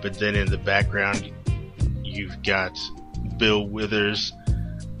 but then in the background you've got Bill Withers,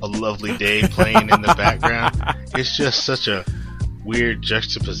 A Lovely Day playing in the background. It's just such a weird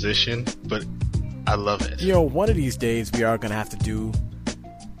juxtaposition, but I love it. One of these days we are going to have to do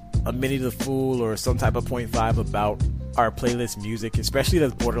a Mini the Fool or some type of 0.5 about our playlist music, especially the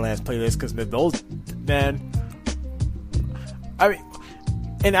Borderlands playlist, because those, man, I mean,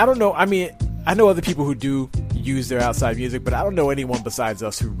 and I don't know, I mean, I know other people who do use their outside music, but I don't know anyone besides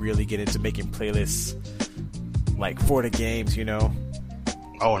us who really get into making playlists like for the games,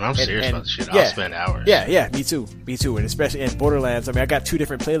 Oh, and I'm serious about this shit. I'll spend hours. Yeah, me too. And especially in Borderlands, I mean, I got 2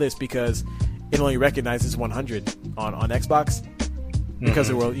 different playlists because it only recognizes 100 on Xbox, because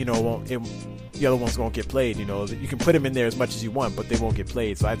it will, the other ones won't get played. You can put them in there as much as you want, but they won't get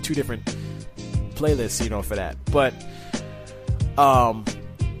played. So I have 2 different playlists, for that. But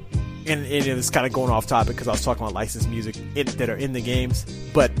and it's kind of going off topic because I was talking about licensed music that are in the games.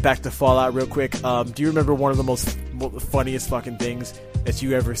 But back to Fallout real quick. Do you remember one of the most funniest fucking things that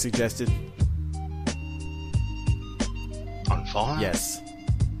you ever suggested on Fallout? Yes.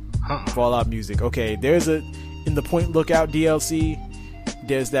 Fallout music. Okay, there's in the Point Lookout DLC.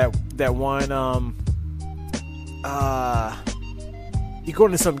 There's that one. You go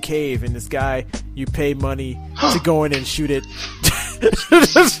into some cave and this guy, you pay money to go in and shoot it. to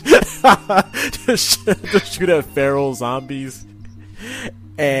shoot at feral zombies,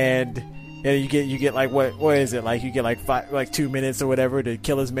 and you get like what is it like? You get like 2 minutes or whatever to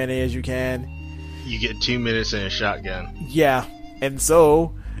kill as many as you can. You get 2 minutes and a shotgun. Yeah, and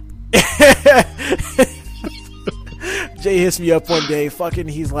so Jay hits me up one day. Fucking,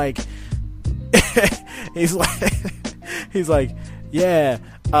 he's like, yeah,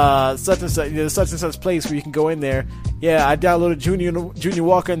 such and such, such and such place where you can go in there. Yeah, I downloaded Junior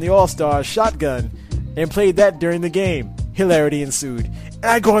Walker and the All-Stars shotgun and played that during the game. Hilarity ensued. And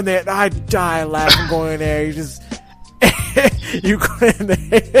I go in there and I die laughing going in there. You just you go in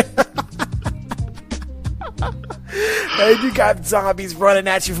there and you got zombies running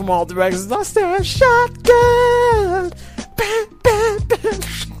at you from all directions. I said, shotgun. Bam, bam, bam.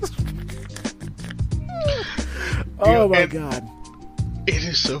 Oh my god. It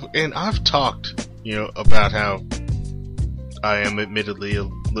is so, and I've talked, about how I am admittedly a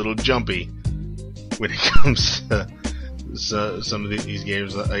little jumpy when it comes to some of these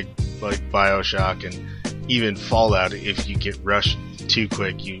games like BioShock and even Fallout. If you get rushed too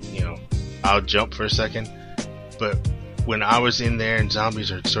quick, I'll jump for a second. But when I was in there and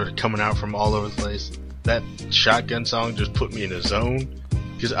zombies are sort of coming out from all over the place, that shotgun song just put me in a zone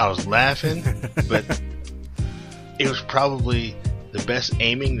because I was laughing, but it was probably the best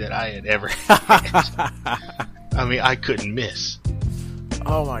aiming that I had ever had. I mean, I couldn't miss.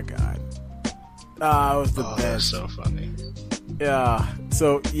 Oh my god. It was the best. That was so funny. Yeah.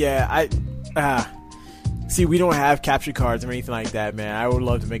 So, yeah, see, we don't have capture cards or anything like that, man. I would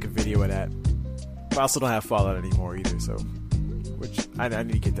love to make a video of that. But I also don't have Fallout anymore either, so, which I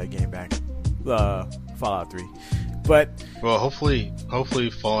need to get that game back. Fallout 3. But, well, hopefully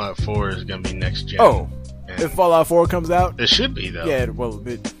Fallout 4 is going to be next gen. Oh, if Fallout 4 comes out, it should be though. Yeah, well,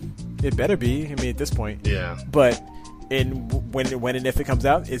 it better be. I mean, at this point. Yeah. But when and if it comes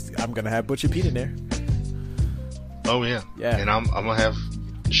out, I'm gonna have Butcher Pete in there. Oh yeah. Yeah. And I'm gonna have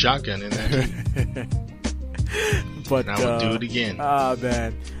Shotgun in there too. But and I will do it again. Ah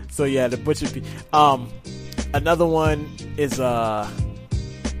man. So yeah, the Butcher Pete. Another one is I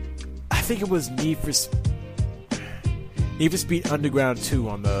think it was Need for Speed Underground 2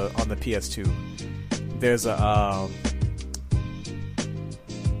 on the PS2. There's a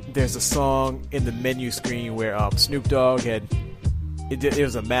song in the menu screen where Snoop Dogg it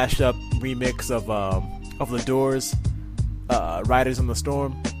was a mashup remix of The Doors, Riders on the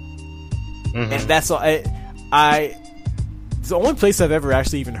Storm, and that's all. It's the only place I've ever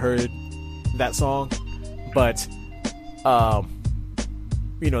actually even heard that song, but that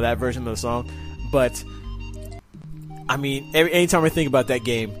version of the song. But I mean, anytime I think about that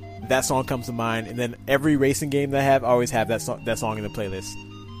game, that song comes to mind, and then every racing game that I always have that song in the playlist.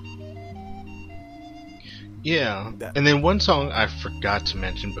 Yeah, and then one song I forgot to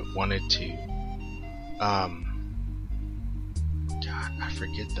mention but wanted to. God, I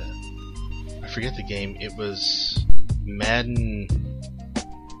forget the game. It was Madden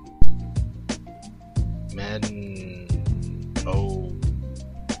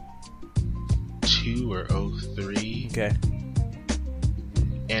 02 or 03. Okay.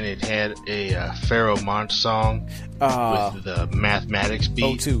 And it had a Pharaoh Monch song with the mathematics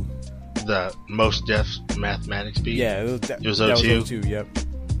beat. 02. The Most Def mathematics beat. Yeah, it was 02. That was 02, yep.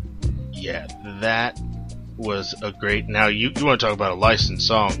 Yeah, that was a great. Now you want to talk about a licensed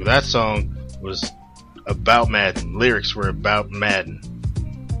song? That song was about Madden. Lyrics were about Madden.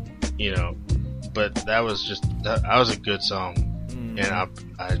 You know, but that was a good song, and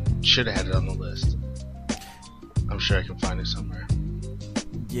I should have had it on the list. I'm sure I can find it somewhere.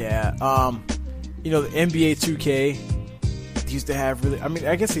 Yeah, you know, the NBA 2K used to have really. I mean,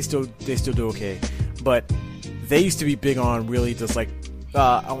 I guess they still do okay, but they used to be big on really just like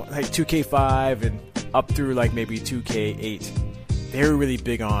 2K5 and up through like maybe 2K8. They were really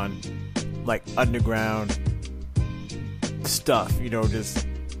big on like underground stuff. You know, just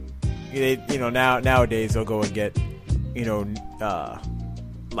nowadays they'll go and get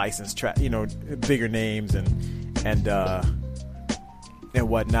licensed track, bigger names and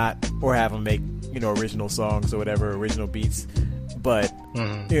whatnot, or have them make original songs or whatever, original beats. But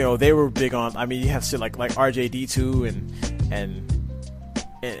they were big on. I mean, you have shit like RJD2 and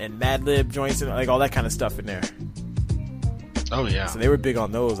Madlib joints and like all that kind of stuff in there. Oh yeah. So they were big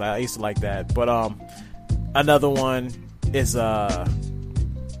on those. I used to like that. But another one is I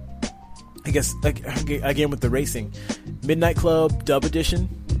guess like again with the racing, Midnight Club Dub Edition.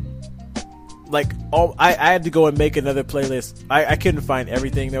 Like I had to go and make another playlist. I couldn't find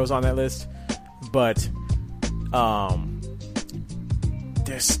everything that was on that list, but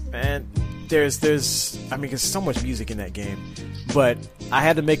there's I mean, there's so much music in that game. But I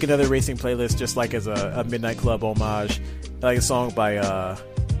had to make another racing playlist just like as a Midnight Club homage, like a song by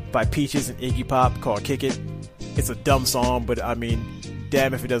Peaches and Iggy Pop called "Kick It." It's a dumb song, but I mean,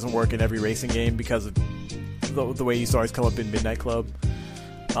 damn if it doesn't work in every racing game because of the way you always come up in Midnight Club.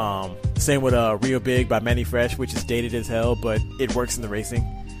 Same with Real Big by Manny Fresh, which is dated as hell, but it works in the racing.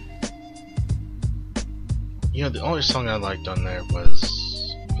 The only song I liked on there was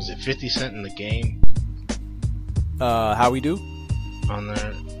it 50 Cent in the Game? How We Do? On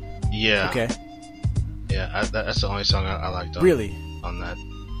there. Yeah. Okay. Yeah, that's the only song I liked on, really? On that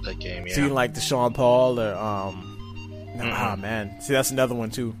game, yeah. So you didn't like the Sean Paul or man. See, that's another one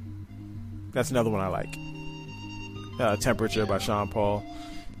too. That's another one I like. Temperature by Sean Paul.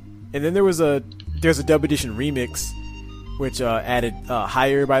 And then there's a dub edition remix which added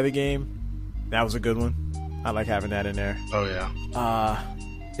Higher by the Game. That was a good one. I like having that in there. Oh yeah.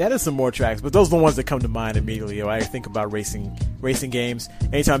 That is some more tracks, but those are the ones that come to mind immediately when I think about racing games.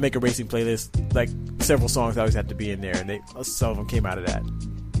 Anytime I make a racing playlist, like several songs always have to be in there, and some of them came out of that.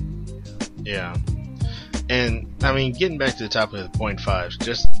 Yeah. And I mean, getting back to the top of the .5s,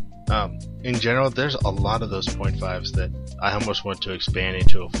 just in general, there's a lot of those .5s that I almost want to expand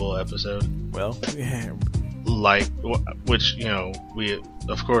into a full episode. Well, yeah. Like, which, we,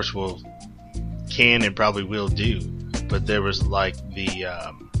 of course, can and probably will do. But there was, like, the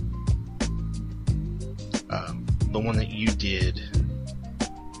one that you did.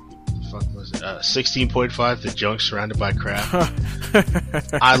 The fuck was it? 16.5, The Junk Surrounded by Crap.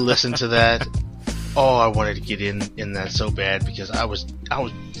 I listened to that. Oh, I wanted to get in that so bad because I was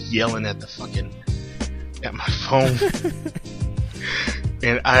yelling at my phone.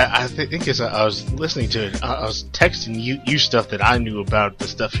 And I think as I was listening to it, I was texting you stuff that I knew about the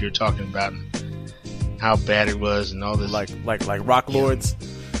stuff you were talking about, and how bad it was, and all this like Rock Lords.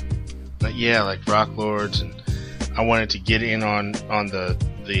 Yeah, like Rock Lords, and I wanted to get in on the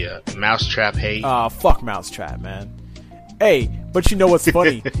Mousetrap hate. Oh, fuck Mousetrap, man. Hey, but you know what's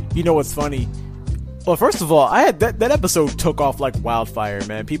funny? Well, first of all, I had that episode took off like wildfire,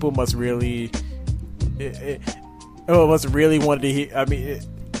 man. People must really wanted to hear. I mean,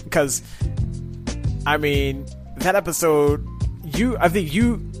 because that episode, I think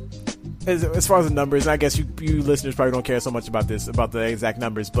as far as the numbers, and I guess you listeners probably don't care so much about the exact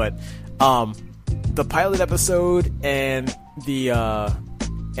numbers, but the pilot episode and the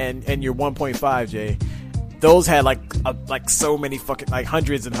and your 1.5, Jay, those had like so many fucking like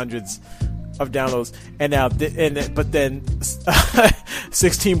hundreds and hundreds of downloads, and now but then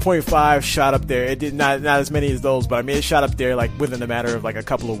 16.5 shot up there. It did not as many as those, but I mean it shot up there like within a matter of like a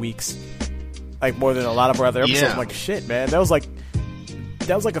couple of weeks, like more than a lot of our other episodes. Yeah. I'm like, shit, man, that was like a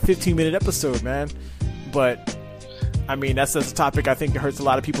 15-minute episode, man. But I mean that's a topic I think hurts a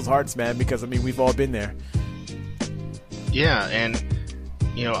lot of people's hearts, man, because I mean we've all been there. Yeah, and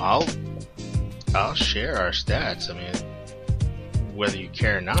I'll share our stats. I mean, whether you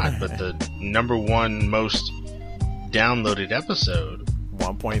care or not, but the number one most downloaded episode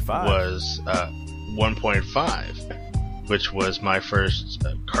 1.5 was 1.5, which was my first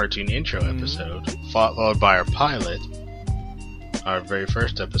cartoon intro episode, followed by our pilot, our very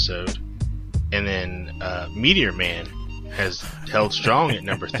first episode, and then Meteor Man has held strong at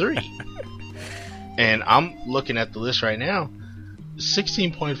number 3. And I'm looking at the list right now.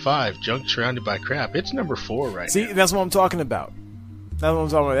 16.5, Junk Surrounded by Crap. It's number 4 right now. See, that's what I'm talking about. That's what I'm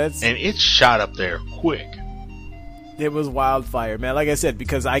talking about. And it shot up there quick. It was wildfire, man. Like I said,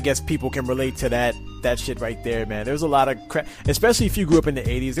 because I guess people can relate to that shit right there, man. There was a lot of crap, especially if you grew up in the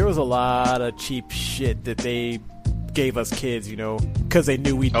 80s. There was a lot of cheap shit that they gave us kids, because they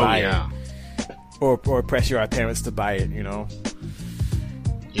knew we'd buy it. Or pressure our parents to buy it,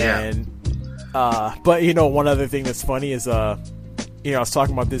 Yeah. And, but, one other thing that's funny is, I was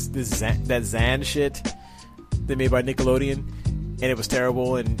talking about that Zan shit they made by Nickelodeon, and it was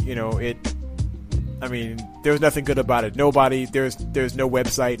terrible, and, there was nothing good about it. There's no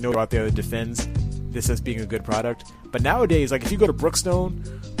website, no out there that defends this as being a good product. But nowadays, like if you go to Brookstone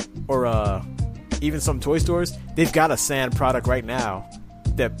or even some toy stores, they've got a sand product right now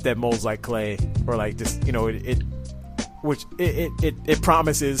that molds like clay, or like this, it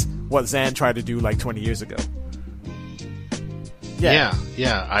promises what Zan tried to do like 20 years ago. Yeah.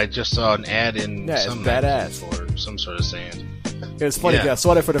 I just saw an ad in some badass for some sort of sand. It was funny because I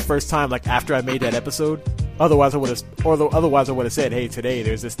saw that for the first time, like after I made that episode. Otherwise, I would have said, "Hey, today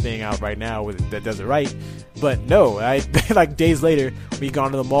there's this thing out right now that does it right." But no, I like days later we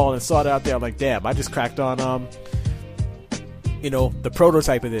gone to the mall and saw it out there. I'm like, "Damn, I just cracked on the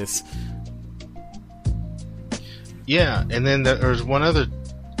prototype of this." Yeah, and then there's one other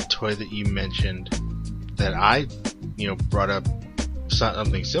toy that you mentioned that I, brought up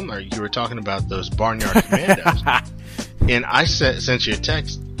something similar. You were talking about those Barnyard Commandos. And I sent you a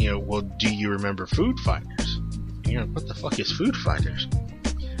text, well, do you remember Food Fighters? And you're like, what the fuck is Food Fighters?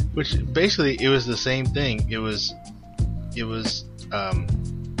 Which, basically, it was the same thing. It was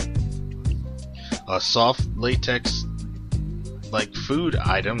a soft latex, like, food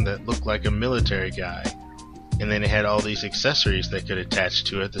item that looked like a military guy. And then it had all these accessories that could attach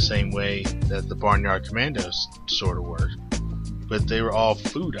to it the same way that the Barnyard Commandos sort of worked. But they were all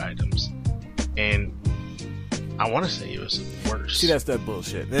food items. And I want to say it was worse. See, that's that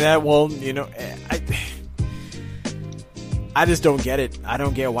bullshit. I just don't get it. I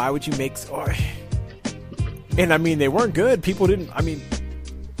don't get why would you make... And they weren't good. People didn't...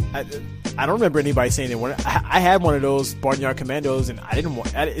 I don't remember anybody saying they wanted... I had one of those Barnyard Commandos, and I didn't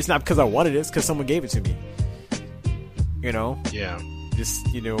want... It's not because I wanted it. It's because someone gave it to me. Yeah. Just,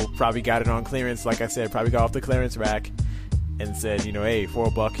 probably got it on clearance. Like I said, probably got off the clearance rack and said, hey, for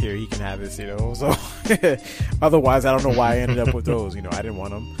 $1 here, he can have this, So, otherwise, I don't know why I ended up with those. I didn't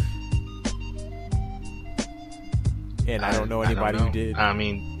want them. And I don't know anybody who did.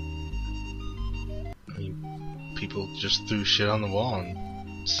 People just threw shit on the wall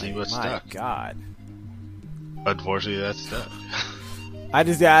and see what stuck. My God. Unfortunately, that stuck.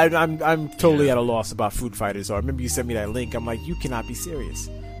 I'm totally at a loss about Food Fighters. So I remember you sent me that link. I'm like, you cannot be serious.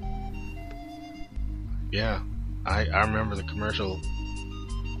 Yeah, I remember the commercial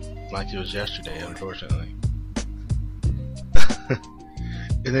like it was yesterday, unfortunately.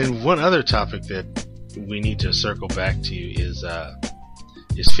 And then one other topic that we need to circle back to is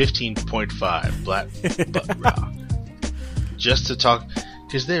 15.5 Black Butt Rock. Just to talk,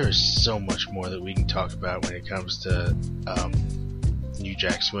 because there is so much more that we can talk about when it comes to New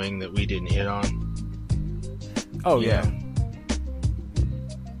Jack Swing that we didn't hit on. Oh yeah.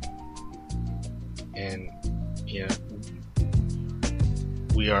 And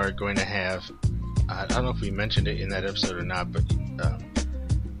we are going to have, I don't know if we mentioned it in that episode or not, but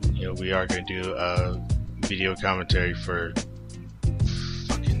we are going to do a video commentary for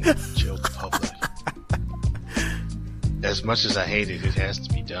fucking Joe Public. As much as I hate it, it has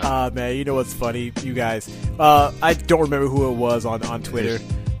to be done. Man, you know what's funny, you guys? I don't remember who it was on Twitter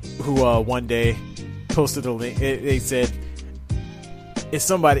who one day posted a link. They said it's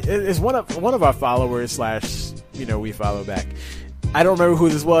somebody. It's one of our followers / we follow back. I don't remember who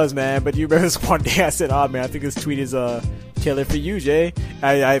this was, man, but you remember this one day I said, "Oh man, I think this tweet is killer for you, Jay."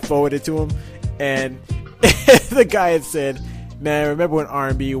 I forwarded it to him, and the guy had said, "Man, remember when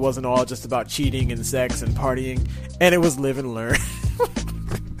R&B wasn't all just about cheating and sex and partying, and it was live and learn."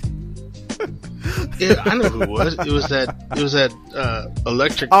 Yeah, I know who it was. It was that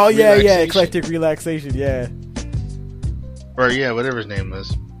electric. Oh yeah, eclectic relaxation. Yeah. Or yeah, whatever his name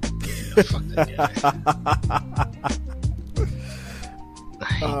was. Yeah, fuck that guy.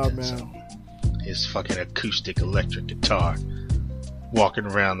 hate that man. song. His fucking acoustic electric guitar, walking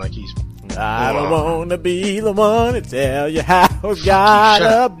around like he's. I don't wanna be the one to tell you how it's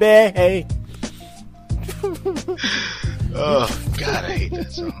gotta be. Oh God, I hate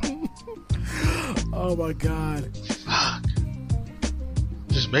that song. Oh my God. Fuck.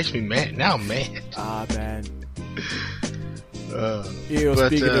 Just makes me mad. Now I'm mad. Ah, man. But,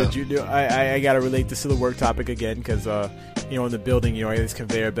 Speaking of Junior, I gotta relate this to the work topic again because in the building, you have these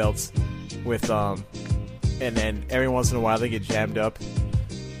conveyor belts with and then every once in a while they get jammed up,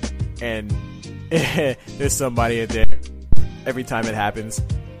 and there's somebody in there. Every time it happens,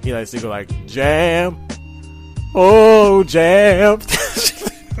 he likes to go like jam, oh jam.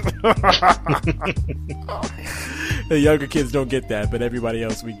 The younger kids don't get that, but everybody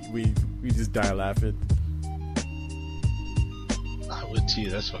else we just die laughing. I would too.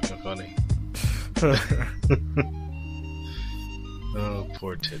 That's fucking funny. Oh,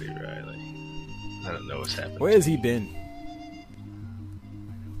 poor Teddy Riley. I don't know what's happening. Where has he been?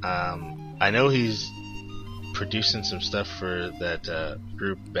 I know he's producing some stuff for that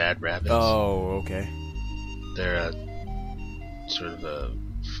group Bad Rabbits. Oh, okay. They're a sort of a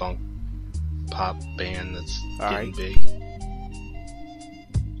funk pop band that's getting big.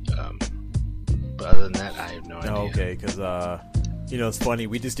 But other than that, I have no idea. Oh, okay, because it's funny.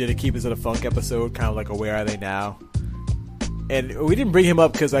 We just did a Keep Us in a Funk episode, kind of like a Where Are They Now? And we didn't bring him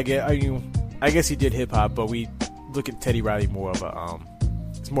up because I guess he did hip hop, but we look at Teddy Riley more of a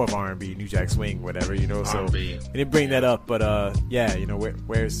it's more of R&B, New Jack Swing, whatever, So R&B. we didn't bring that up, but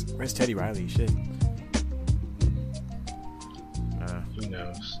where's Teddy Riley? Shit. Who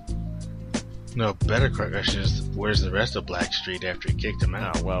knows? No, better question is where's the rest of Blackstreet after he kicked him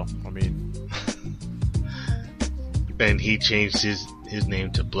out? Oh, well, I mean. And he changed his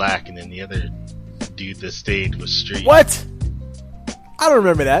name to Black, and then the other dude that stayed was Street. What? I don't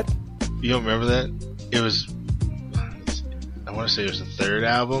remember that. You don't remember that? It was, I want to say it was the third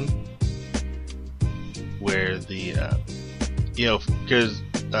album where the, because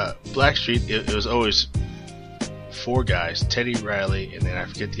Blackstreet, it was always four guys, Teddy Riley, and then I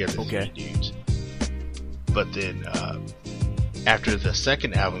forget the other three dudes. But then after the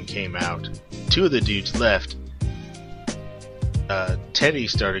second album came out, two of the dudes left. Teddy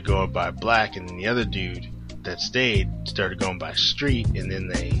started going by Black, and then the other dude that stayed started going by Street, and then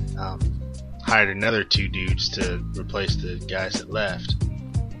they hired another two dudes to replace the guys that left.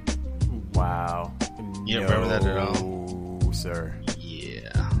 Wow. You don't remember that at all? No, sir. Yeah.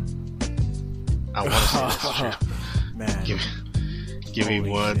 I want to say that's true. Man. Give me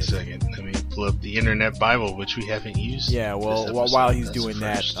 1 second. Let me pull up the Internet Bible, which we haven't used. Yeah, well, while he's doing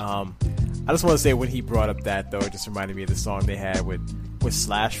that, I just want to say when he brought up that, though, it just reminded me of the song they had with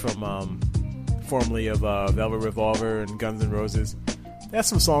Slash from, formerly of Velvet Revolver and Guns N' Roses. They had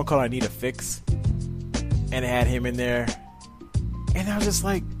some song called I Need a Fix, and it had him in there, and I was just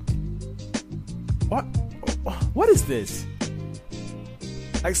like, what is this?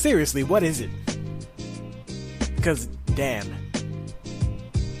 Like, seriously, what is it? Because, damn.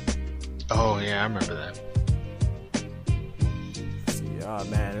 Oh, yeah, I remember that. Oh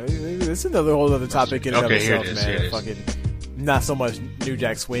man, this is another whole other topic in and of itself, man. Fucking, not so much New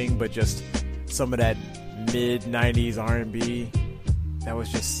Jack Swing, but just some of that mid '90s R&B. That was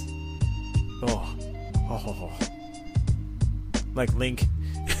just, like Link.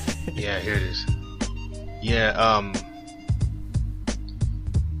 Yeah, here it is. Yeah,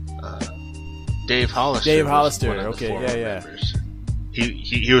 Dave Hollister. Dave Hollister. Was one of the former yeah. members.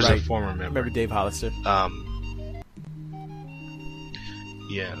 He was a former member. Remember Dave Hollister?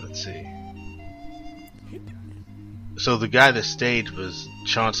 Yeah, let's see. So the guy that stayed was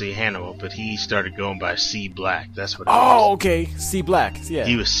Chauncey Hannibal, but he started going by C Black. That's what it was. Oh, okay. C Black. Yeah.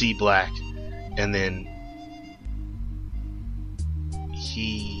 He was C Black. And then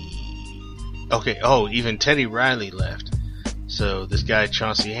even Teddy Riley left. So this guy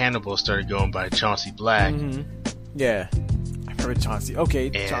Chauncey Hannibal started going by Chauncey Black. Mm-hmm. Yeah. I remember Chauncey. Okay,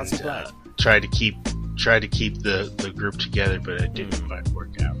 and, Chauncey Black. Tried to keep the group together, but it didn't quite work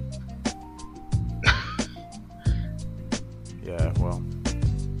out. Yeah, well.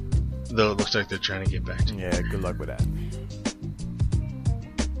 Though it looks like they're trying to get back together. Yeah, good luck with that.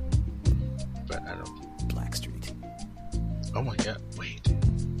 But I don't. Blackstreet. Oh my god! Wait.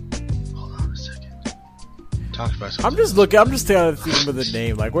 Hold on a second. Talk about something. I'm just trying to think of the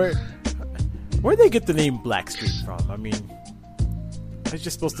name. Like where'd they get the name Blackstreet from? I mean, it's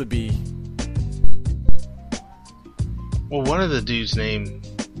just supposed to be. Well, one of the dudes' name.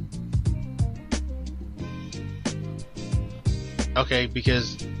 Okay,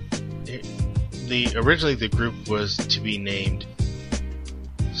 because originally the group was to be named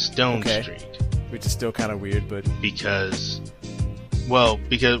Stone Okay. Street. Which is still kind of weird, but Because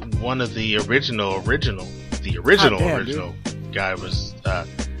one of the original guy was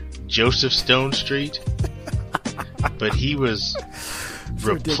Joseph Stone Street, but he was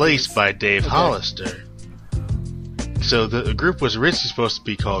replaced by Dave Hollister. So the group was originally supposed to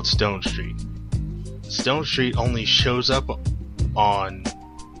be called Stone Street. Stone Street only shows up on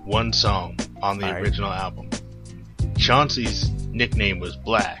one song on the original album. Chauncey's nickname was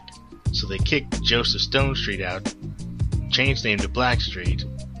Black, so they kicked Joseph Stone Street out, changed name to Blackstreet,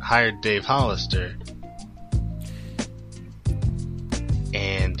 hired Dave Hollister,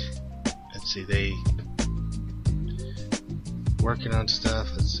 and let's see, they working on stuff.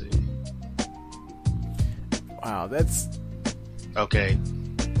 Let's see. wow, that's Okay,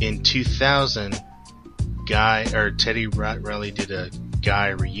 in 2000, Teddy Riley did a Guy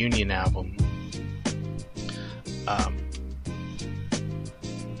reunion album.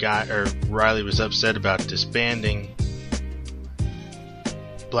 Riley was upset about disbanding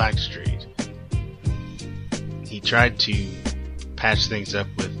Blackstreet. He tried to patch things up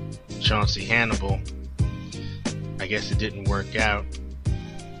with Chauncey Hannibal. I guess it didn't work out.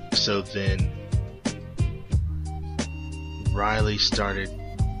 So then Riley started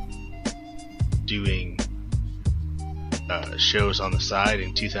doing shows on the side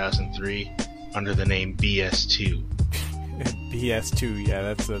in 2003 under the name BS2. BS2.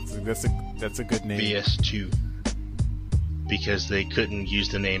 Yeah, that's a good name. BS2. Because they couldn't use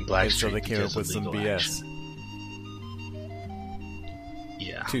the name Blackstreet. So they came up with some BS. Action.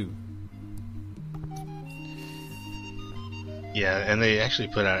 Yeah. 2. Yeah, and they actually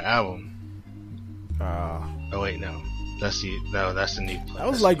put out an album. Oh wait, no. That's the new play. I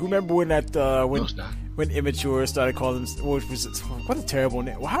was like, remember when that when Immature started calling them? What a terrible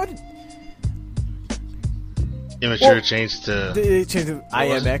name! Well, how did Immature changed to? They changed to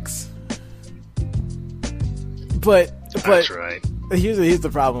IMX. But that's right. Here's the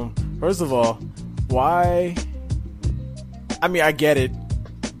problem. First of all, why? I mean, I get it.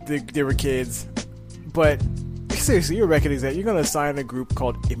 They were kids, but seriously, you're reckoning that you're gonna sign a group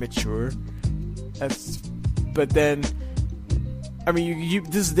called Immature. But then, I mean,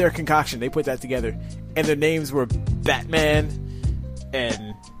 this is their concoction. They put that together, and their names were Batman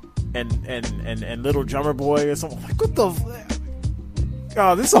and Little Drummer Boy or something. Like, what the?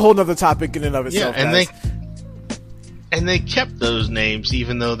 Oh, this is a whole nother topic in and of itself. Yeah, and guys. they kept those names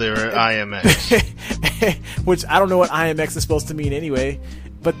even though they were IMX. Which I don't know what IMX is supposed to mean anyway.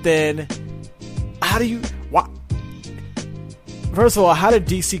 But then, how do you? Why? First of all, how did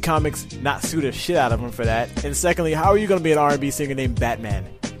DC Comics not sue the shit out of him for that? And secondly, how are you going to be an R&B singer named Batman?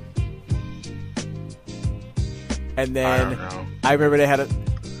 And then I don't know. I remember they had a.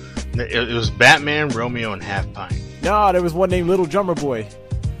 It was Batman, Romeo, and Half Pint. No, there was one named Little Drummer Boy.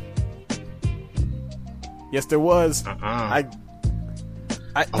 Yes, there was. No.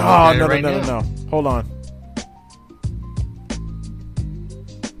 Hold on.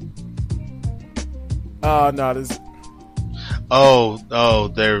 No, this.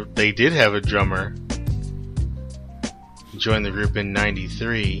 They did have a drummer join the group in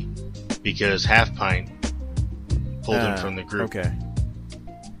 '93 because Half Pint pulled him from the group. Okay.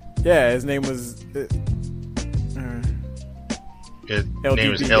 Yeah, his name was. His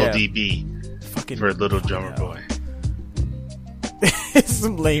name was LDB Fucking for Little Drummer Boy. It's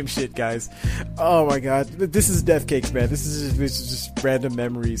some lame shit, guys. Oh my god, this is Death Cakes, man. This is just random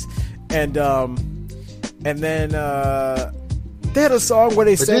memories, and then they had a song where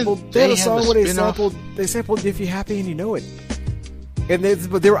they sampled. They sampled "If You're Happy and You Know It." And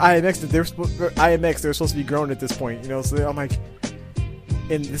but they were IMX. They were supposed to be grown at this point, you know. So I'm like,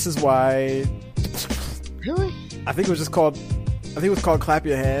 and this is why. Really? I think it was called "Clap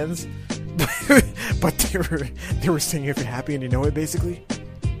Your Hands," but they were singing "If You're Happy and You Know It," basically.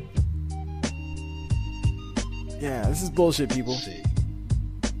 Yeah, this is bullshit, people. Let's see.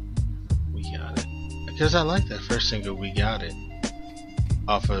 We Got It. Because I like that first single, "We Got It,"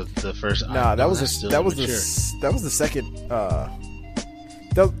 off of the first. Nah, that was the second.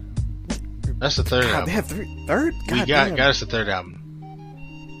 That's the third album. They had third. We got us the third album.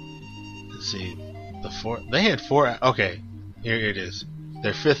 Let's see, They had four. Okay, here it is.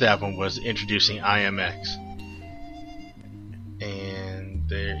 Their fifth album was introducing IMX, and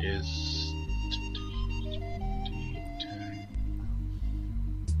there is.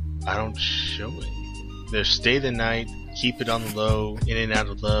 I don't show it. There's "Stay the Night," "Keep It on the Low," "In and Out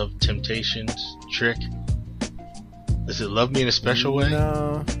of Love," "Temptations," "Trick." Is it "Love Me in a Special Way"?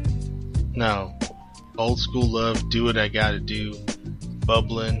 No. "Old School Love," "Do What I Gotta Do,"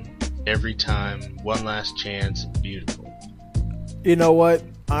 "Bubbling," "Every Time," "One Last Chance," "Beautiful." You know what?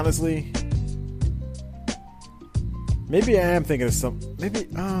 honestly, maybe I am thinking of some. Maybe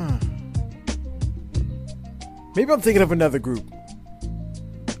I'm thinking of another group.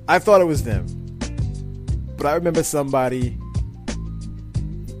 I thought it was them, but I remember somebody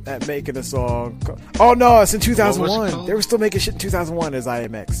at making a song. Oh no, it's in 2001. They were still making shit in 2001 as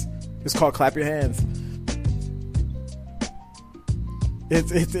IMX. It's called "Clap Your Hands."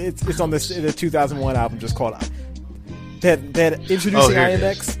 It's on the 2001 album, just called. They had introducing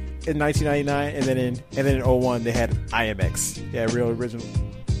IMX in 1999, and then in 01 they had IMX. Yeah, real original.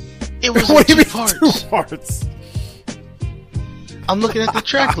 It was in two parts. 2 parts. I'm looking at the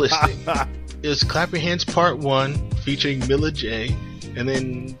track listing. It was "Clap Your Hands" Part 1 featuring Milla J, and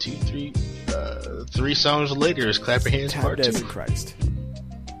then 3 songs later is "Clap Your Hands" Part 2. Christ.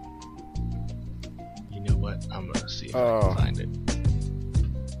 You know what? I'm gonna see if I can find it.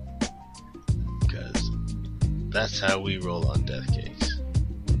 Because that's how we roll on Death Case.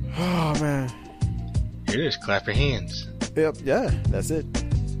 Oh man. Here it is, "Clap Your Hands." Yep, yeah, that's it.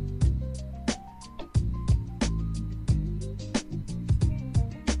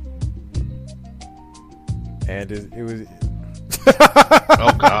 And it was.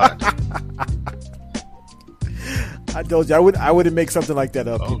 Oh God! I told you I wouldn't make something like that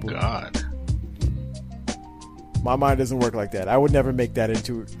up. Oh people. God! My mind doesn't work like that. I would never make that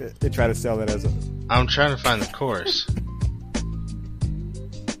into and try to sell that as a. I'm trying to find the chorus.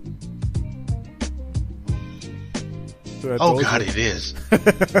 Oh God, it is.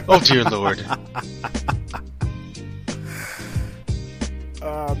 Oh dear Lord.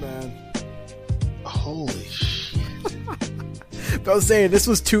 Oh man. Holy shit. But I was saying this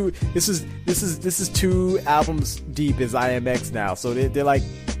is 2 albums deep as IMX now. So they're like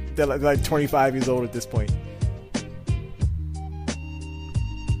 25 years old at this point.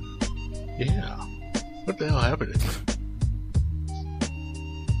 Yeah. What the hell happened?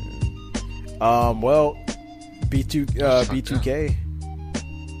 Well, B2K.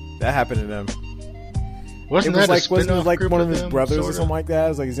 That happened to them. Wasn't it like one of his brothers or something like that? It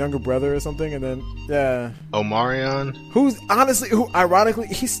was like his younger brother or something, and then Omarion, who ironically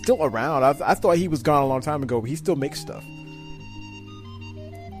he's still around. I thought he was gone a long time ago, but he still makes stuff.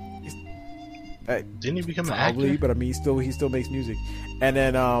 Didn't he become an actor? actor? But I mean, he still makes music. And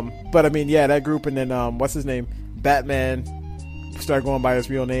then, but I mean, yeah, that group, and then what's his name? Batman started going by his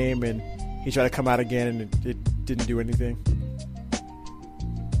real name, and he tried to come out again, and it didn't do anything.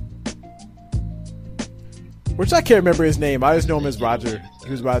 Which I can't remember his name. I just know him as Roger.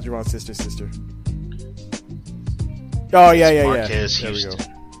 He was Roger on Sister Sister. Oh yeah. Marquez there Houston. we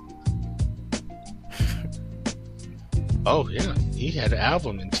go. Oh yeah, he had an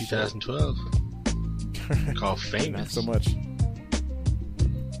album in 2012 called "Famous." Not so much.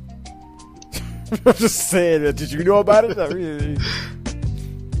 I'm just saying. Did you know about it? I mean,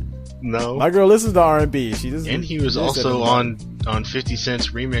 no. My girl listens to R&B. She doesn't. And he was also on 50 Cent's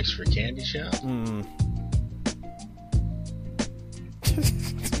remix for "Candy Shop." Mm.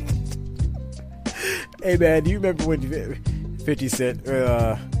 Hey man, do you remember when 50 Cent?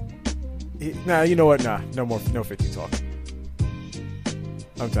 Nah, you know what? Nah, no 50 talk.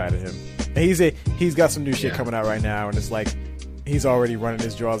 I'm tired of him. And he's got some new shit coming out right now, and it's like he's already running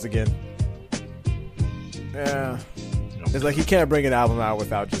his draws again. Yeah, it's like he can't bring an album out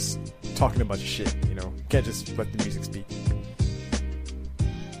without just talking a bunch of shit. You know, you can't just let the music speak.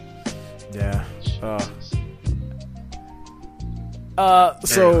 Yeah.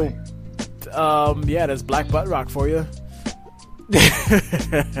 So. Yeah, that's Black Butt Rock for you.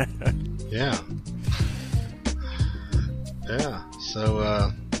 Yeah. So,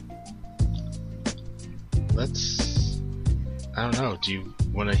 I don't know. Do you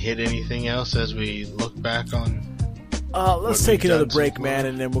want to hit anything else as we look back on? Let's take another break, man,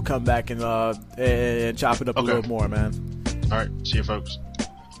 and then we'll come back and chop it up a little more, man. All right. See you, folks.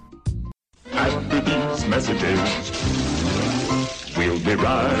 After these messages, we'll be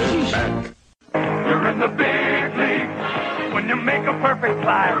right back. You're in the big league. When you make a perfect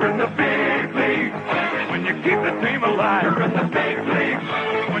play, you're in the big league. When you keep the team alive, you're in the big league.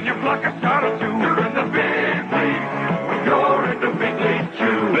 When you block a shot or two, you're in the big league. When you're in the big league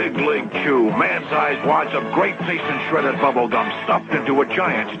chew. Big League Chew, man-sized wads of great taste and shredded bubble gum stuffed into a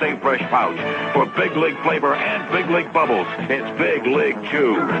giant Stay Fresh pouch. For Big League flavor and Big League bubbles, it's Big League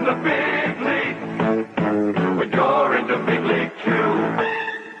Chew. You're in the big league. When you're in the big league chew.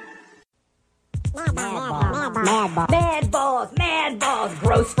 Mad balls,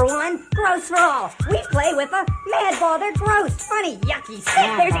 gross for one, gross gross for all. We play with a mad ball. They're gross, funny, yucky,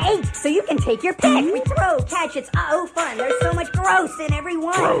 sick. There's 8, so you can take your pick. We throw, catch, it's uh-oh fun. There's so much gross in every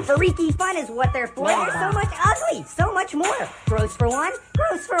one. Gross. Freaky fun is what they're for. There's so much ugly, so much more. Gross for one,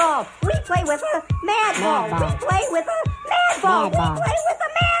 gross for all. We play with a mad ball. We play with a mad ball. We play with a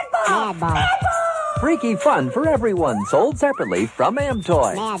mad ball. Mad ball. Freaky fun for everyone, sold separately from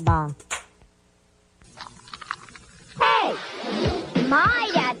Amtoy. Mad ball. Hey! My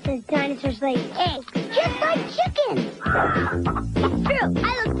dad says dinosaurs lay eggs, just like chickens. It's true.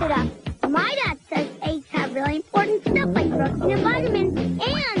 I looked it up. My dad says eggs have really important stuff like protein and vitamins,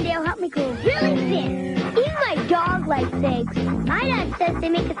 and they'll help me grow really thin. Even my dog likes eggs. My dad says they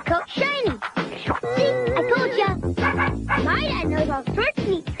make his coat shiny. See, I told ya. My dad knows all sorts of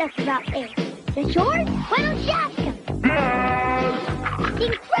neat stuff about eggs. Does yours? Why don't you ask him? The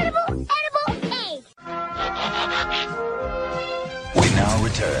incredible edible egg. We now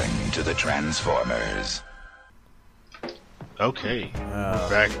return to the Transformers. Okay, we're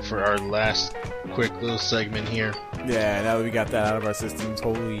back for our last quick little segment here. Yeah, now that we got that out of our systems,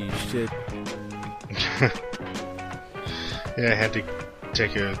 holy shit. Yeah, I had to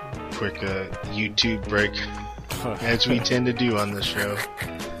take a quick YouTube break, as we tend to do on this show.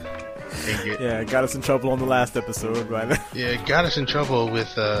 Yeah, it got us in trouble on the last episode, right? Yeah, it got us in trouble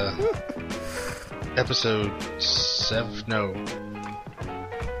with episode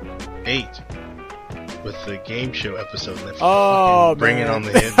 8 with the game show episode. Oh, bringing man. on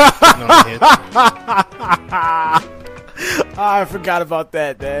the hits. I forgot about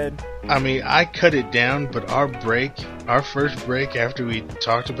that, man. I mean, I cut it down, but our first break after we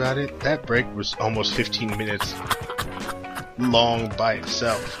talked about it, that break was almost 15 minutes long by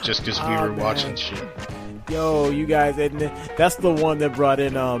itself, just because we were watching shit. Yo, you guys, that's the one that brought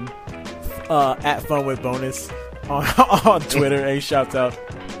in at Fun with Bonus on Twitter. And shouts out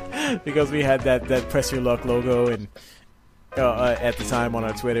because we had that Press Your Luck logo and at the time on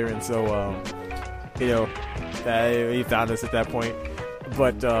our Twitter, and so he found us at that point.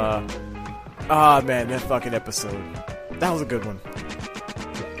 But man, that fucking episode, that was a good one.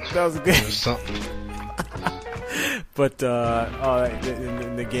 That was a good something. But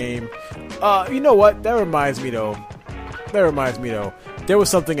in the game, you know what? That reminds me though. There was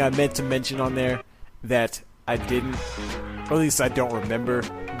something I meant to mention on there that I didn't, or at least I don't remember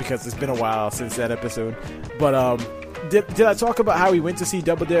because it's been a while since that episode. But did I talk about how we went to see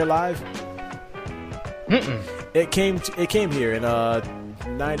Double Dare live? Mm-mm. It came here in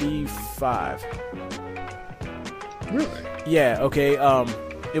 95. Really? Yeah. Okay.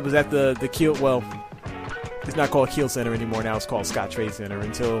 It was at the Kiel. Well, it's not called Kiel Center anymore. Now it's called Scott Trade Center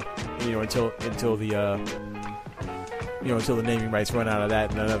until the naming rights run out of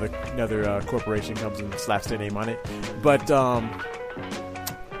that and another corporation comes and slaps their name on it. But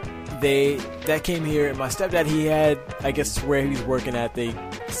that came here, and my stepdad, he had, I guess where he was working at,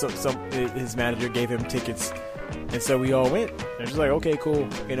 his manager gave him tickets, and so we all went. And it was like, okay, cool,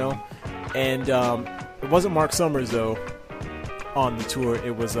 and it wasn't Mark Summers though on the tour.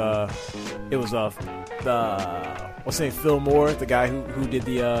 It was what's his name, Phil Moore, the guy who did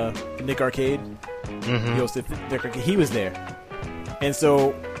the Nick Arcade. Mm-hmm. He was there, and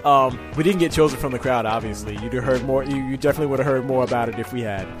so we didn't get chosen from the crowd. Obviously, you'd have heard more. You definitely would have heard more about it if we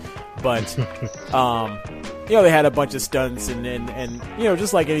had. But they had a bunch of stunts and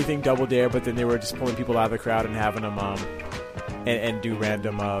just like anything Double Dare. But then they were just pulling people out of the crowd and having them and do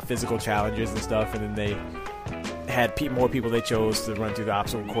random physical challenges and stuff. And then they had more people they chose to run through the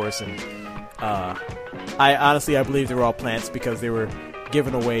obstacle course. And I believe they were all plants because they were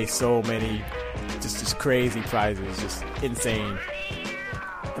giving away so many just crazy prizes, just insane.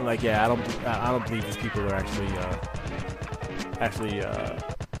 And I don't believe these people are actually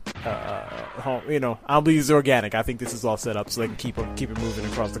home. I don't believe it's organic. I think this is all set up so they can keep it moving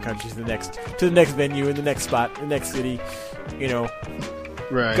across the country to the next venue, in the next spot, the next city.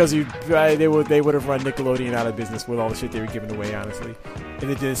 Right? Because they would have run Nickelodeon out of business with all the shit they were giving away, honestly. And they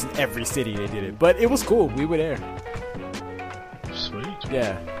did this in every city. They did it, but it was cool. We were there. Sweet.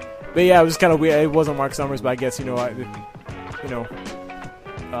 Yeah. But yeah, it was kind of weird. It wasn't Mark Summers, but I guess and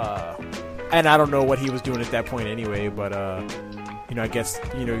I don't know what he was doing at that point anyway. But I guess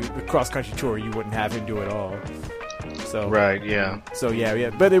the cross country tour, you wouldn't have him do it all. So right, yeah. So yeah.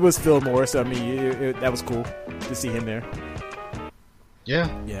 But it was Phil Moore, so I mean, that was cool to see him there. Yeah,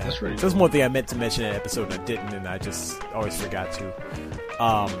 that's really cool. That's one thing I meant to mention in an episode and I didn't, and I just always forgot to.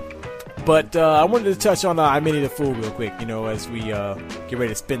 But I wanted to touch on I Minnie the Fool real quick, as we get ready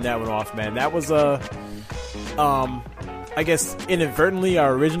to spin that one off, man. That was I guess inadvertently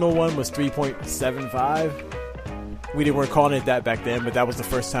our original one was 3.75, we weren't calling it that back then, but that was the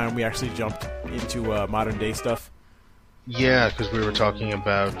first time we actually jumped into modern day stuff. Yeah, because we were talking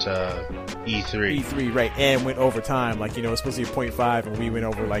about E3. E3, right, and went over time. Like, you know, it's supposed to be 0.5, and we went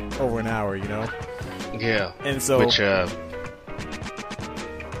over, like, over an hour, you know? Yeah. And so... Which,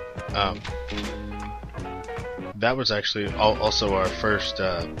 that was actually also our first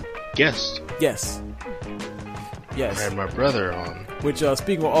guest. Yes. Yes. I had my brother on. Which,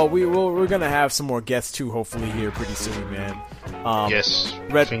 speaking of, we're gonna have some more guests too, hopefully here pretty soon, man. Yes.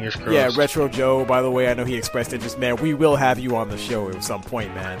 Fingers crossed. Yeah, Retro Joe. By the way, I know he expressed interest, man. We will have you on the show at some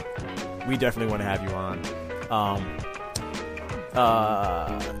point, man. We definitely want to have you on.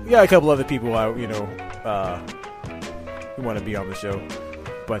 Yeah, a couple other people, who want to be on the show,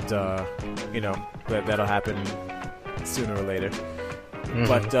 but that'll happen sooner or later. Mm-hmm.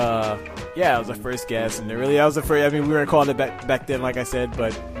 But yeah, I was the first guest, and really, I was the first. I mean, we weren't calling it back then, like I said,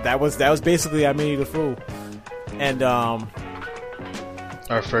 but that was basically I Made You the Fool, and our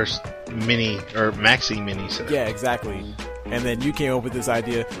first mini or maxi mini set. Yeah, exactly. And then you came up with this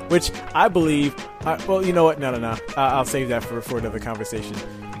idea, which I believe. Well, you know what? No. I'll save that for another conversation.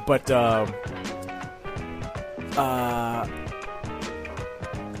 But I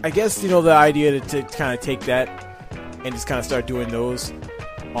guess the idea to kind of take that and just kind of start doing those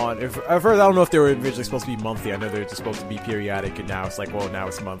on. I don't know if they were originally supposed to be monthly. I know they're just supposed to be periodic, and now it's like, well, now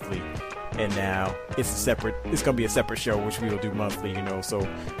it's monthly, and now it's gonna be a separate show, which we will do monthly. So,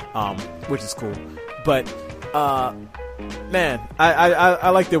 which is cool. But man,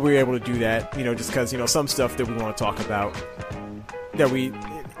 I like that we were able to do that. Just because some stuff that we want to talk about that we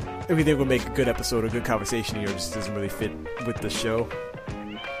think will make a good episode, a good conversation, just doesn't really fit with the show,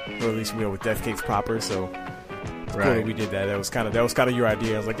 or at least with Death Cakes proper. So. Right. Cool that we did that. That was kind of your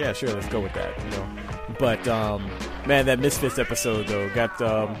idea. I was like, yeah, sure, let's go with that. But man, that Misfits episode though got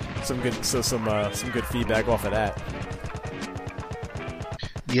some good feedback off of that.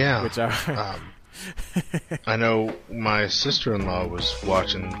 Yeah. Which I know my sister-in-law was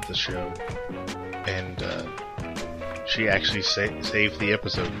watching the show, and she actually saved the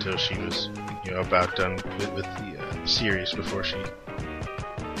episode until she was about done with the series before she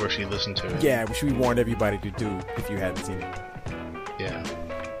listened to it. Yeah, which we warned everybody to do if you hadn't seen it. Yeah.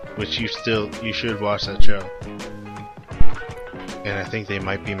 Which you should watch that show. And I think they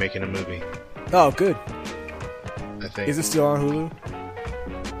might be making a movie. Oh, good. I think. Is it still on Hulu?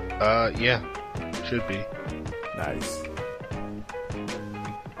 Yeah. Should be. Nice.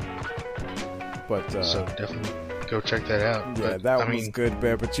 But so definitely go check that out. Yeah, but, that was good,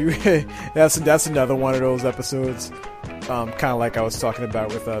 man. But that's another one of those episodes. Kind of like I was talking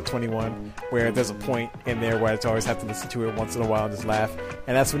about with 21, where there's a point in there where I always have to listen to it once in a while and just laugh.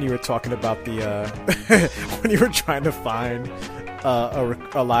 And that's when you were talking about the when you were trying to find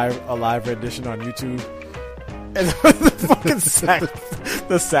a live rendition on YouTube, and the fucking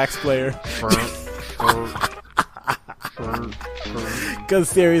sax player. Because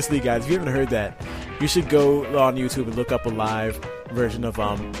seriously, guys, if you haven't heard that, you should go on YouTube and look up a live version of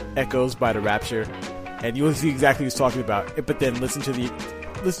Echoes by The Rapture. And you will see exactly what he's talking about. But then listen to the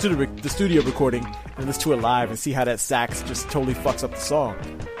studio recording and listen to it live and see how that sax just totally fucks up the song.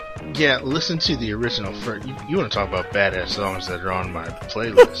 Yeah, listen to the original first. You want to talk about badass songs that are on my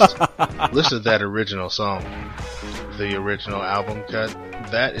playlist? Listen to that original song, the original album cut.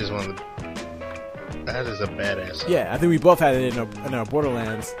 That is a badass song. Yeah, I think we both had it in our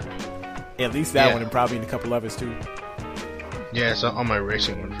Borderlands. At least that one, and probably in a couple others too. Yeah, it's on my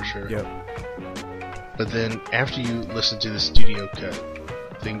racing one for sure. Yep. But then, after you listen to the studio cut,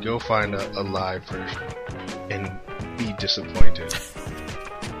 then go find a live version and be disappointed.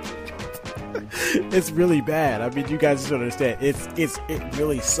 It's really bad. I mean, you guys don't understand. It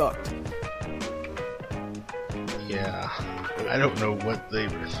really sucked. Yeah, I don't know what they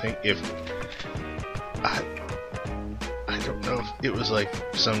were thinking. I don't know if it was like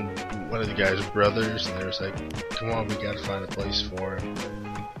one of the guy's brothers, and they was like, "Come on, we got to find a place for him."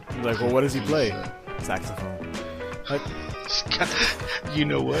 Like, well, what does he play? Saxophone. Like, you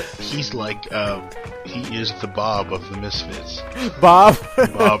know what? He's like, he is the Bob of the Misfits. Bob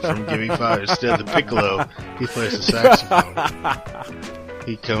from Gimme Five. Instead of the piccolo, he plays the saxophone.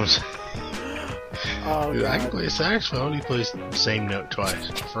 He comes. Oh, I can play a saxophone. He plays the same note twice.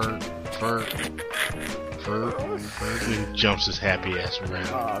 Fur. And jumps his happy ass around.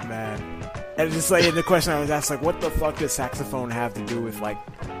 Oh man! And just like the question I was asked, like, what the fuck does saxophone have to do with like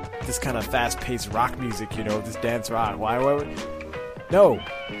this kind of fast-paced rock music? This dance rock. Why would? No,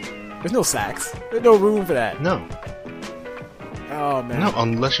 there's no sax. There's no room for that. No. Oh man. No,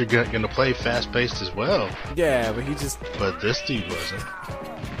 unless you're gonna play fast-paced as well. Yeah, but he just. But this dude wasn't.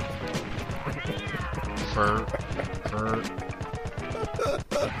 Fur. But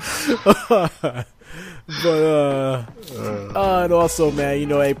and also, man, you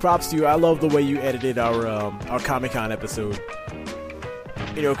know, hey, props to you. I love the way you edited our Comic-Con episode.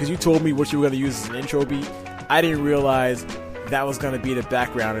 You know, because you told me what you were going to use as an intro beat. I didn't realize that was going to be the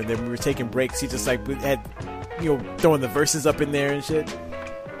background, and then we were taking breaks. He just like had, you know, throwing the verses up in there and shit.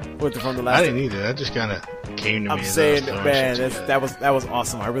 From the last I didn't either. That just kind of came to me. I'm saying, man, that was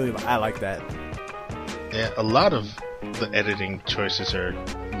awesome. I like that. Yeah, a lot of the editing choices are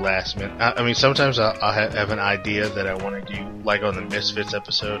last minute. I mean, sometimes I'll have an idea that I want to do, like on the Misfits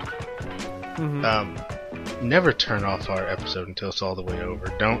episode. Mm-hmm. Never turn off our episode until it's all the way over.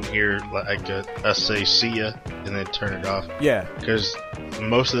 Don't hear like us say "see ya" and then turn it off. Yeah, because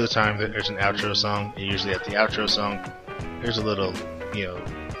most of the time there's an outro song, and usually at the outro song, there's a little, you know,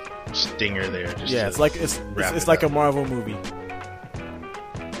 stinger there. Just yeah, it's like a Marvel movie.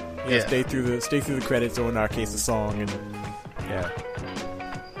 Yeah, stay through the credits, or in our case, the song, and yeah.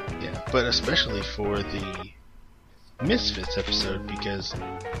 But especially for the Misfits episode, because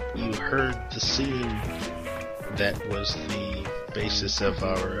you heard the scene that was the basis of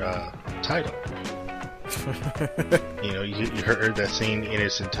our title. You know, you heard that scene in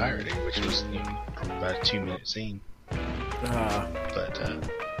its entirety, which was, you know, about a 2-minute scene. But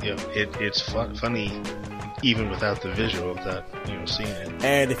you know, it's funny even without the visual, without, you know, seeing it.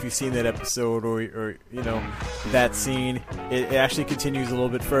 And if you've seen that episode or you know, that scene, it actually continues a little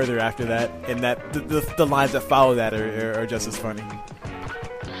bit further after that, and that the lines that follow that are just as funny.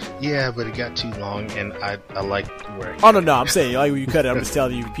 Yeah, but it got too long, and I like where. Oh no, I'm saying like when you cut it, I'm just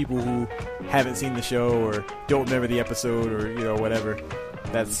telling you, people who haven't seen the show or don't remember the episode or, you know, whatever.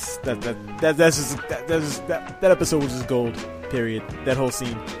 That episode was just gold. Period. That whole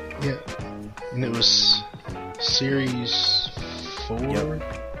scene. Yeah, and it was series 4,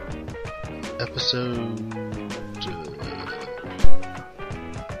 episode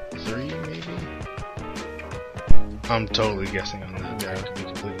 3, maybe. I'm totally guessing on that. I could be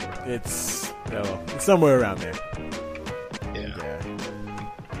completely wrong. It's somewhere around there. Yeah.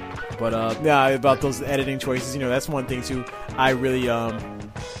 But yeah, about those editing choices, you know, that's one thing too. I really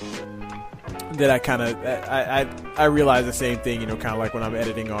that I kind of I realize the same thing, you know, kind of like when I'm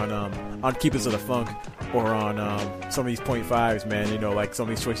editing on Keepers of the Funk or on some of these .5s, man. You know, like some of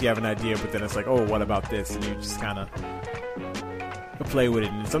these choices, you have an idea, but then it's like, oh, what about this? And you just kind of play with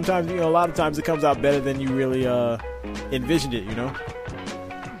it. And sometimes, you know, a lot of times it comes out better than you really envisioned it, you know?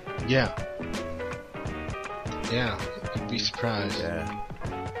 Yeah. You'd be surprised. Yeah.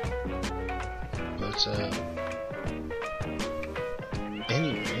 But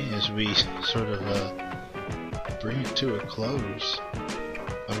anyway, as we sort of bring it to a close,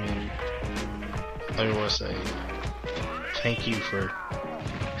 I want to say thank you for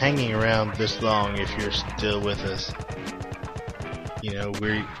hanging around this long. If you're still with us, you know,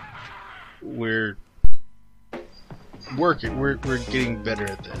 we're working. We're getting better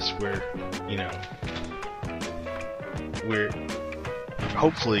at this. We're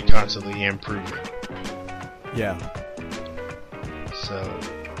hopefully constantly improving. Yeah. So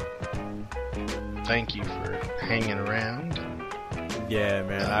thank you for hanging around. Yeah,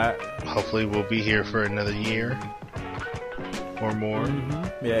 man. Hopefully we'll be here for another year or more.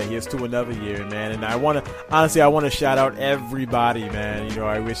 Mm-hmm. Yeah, here's to another year, man. And I want to shout out everybody, man. You know,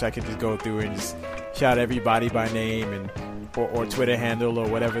 I wish I could just go through and just shout everybody by name and or Twitter handle or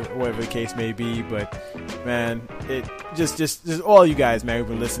whatever the case may be. But man, it just all you guys, man, who've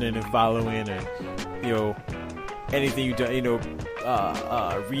been listening and following, and you know, anything you do, you know,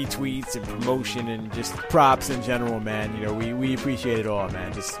 retweets and promotion and just props in general, man. You know, we appreciate it all,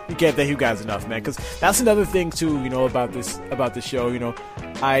 man. Just, we can't thank you guys enough, man, because that's another thing too, you know, about the show. You know,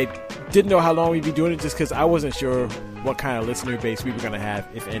 I didn't know how long we'd be doing it just because I wasn't sure what kind of listener base we were going to have,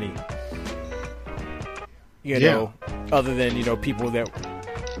 if any. You know, other than, you know, people that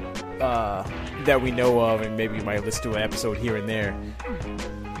we know of, and maybe you might listen to an episode here and there.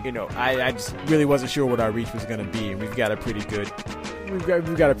 You know, I just really wasn't sure what our reach was going to be, and we've got a pretty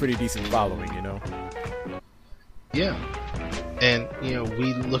decent following, you know. Yeah, and you know,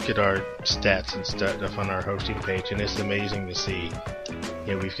 we look at our stats and stuff on our hosting page, and it's amazing to see.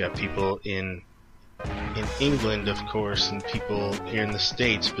 You know, we've got people in England, of course, and people here in the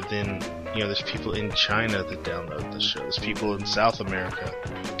States, but then, you know, there's people in China that download the show. There's people in South America,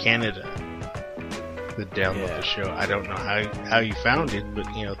 Canada, that download the show. I don't know how you found it, but,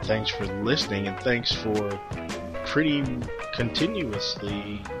 you know, thanks for listening, and thanks for pretty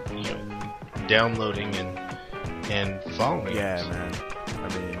continuously, you know, downloading and following. Yeah, man. I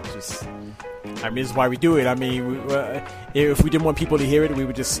mean, this is why we do it. I mean, if we didn't want people to hear it, we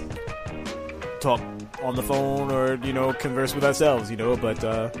would just talk on the phone or converse with ourselves, but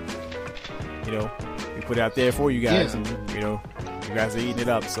we put it out there for you guys, and you guys are eating it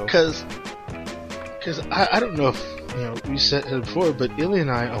up. So because I don't know if we said it before, but Illy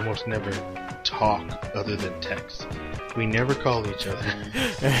and I almost never talk other than text. We never call each other.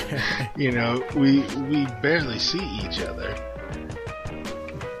 We barely see each other.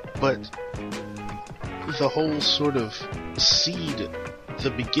 But the whole sort of seed, the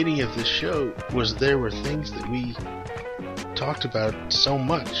beginning of the show, was there were things that we talked about so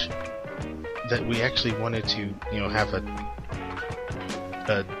much that we actually wanted to, have a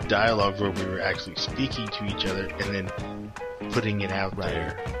dialogue where we were actually speaking to each other and then putting it out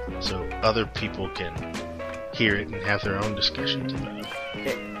there so other people can hear it and have their own discussions about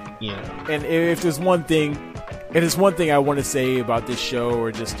it. And if there's one thing I want to say about this show,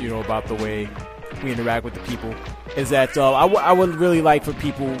 or just about the way we interact with the people, is that I would really like for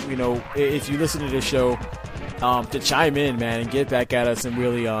people, if you listen to this show, to chime in, man, and get back at us and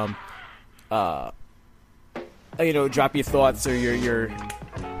really drop your thoughts or your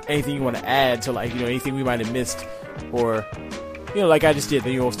anything you want to add to, like, anything we might have missed, or like I just did,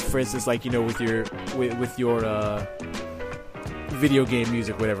 for instance, like, with your video game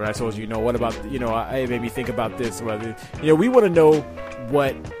music, whatever. I told you, what about, it made me think about this, or we want to know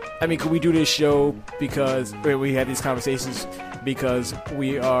what, could we do this show because we had these conversations because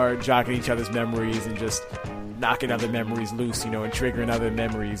we are jogging each other's memories and just knocking other memories loose, and triggering other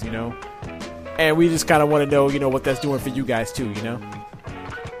memories, and we just kind of want to know, what that's doing for you guys too,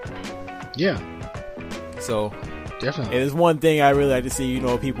 Yeah. So definitely, it is one thing I really like to see,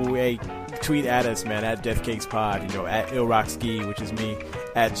 people, tweet at us, man, at DeathCakesPod, at IllRockSki, which is me,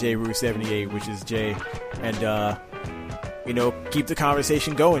 at JRue78, which is Jay, and keep the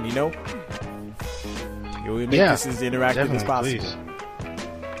conversation going, we make this as interactive as possible. Please.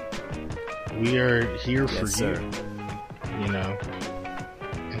 We are here for you, and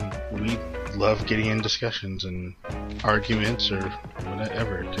we love getting in discussions and arguments or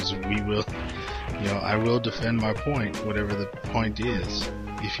whatever, because we will, I will defend my point, whatever the point is,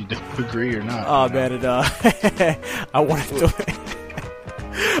 if you don't agree or not. Oh man, I want to do it.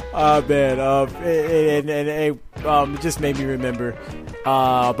 Oh man, it just made me remember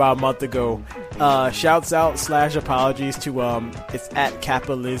about a month ago. Shouts out / apologies to it's at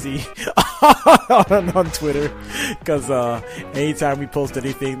Kappa Lizzie on Twitter, because anytime we post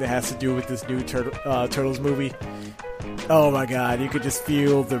anything that has to do with this new Turtles movie, oh my god, you could just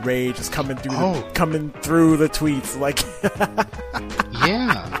feel the rage just coming through the tweets, like.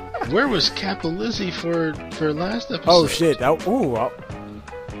 Yeah, where was Kappa Lizzie for last episode? Oh shit!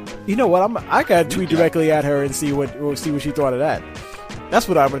 You know what? I gotta tweet directly at her and see what she thought of that. That's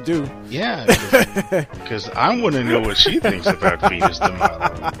what I'm gonna do. Yeah, because I want to know what she thinks about Venus de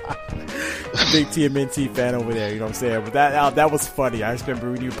Milo. Big TMNT fan over there, you know what I'm saying? But that was funny. I just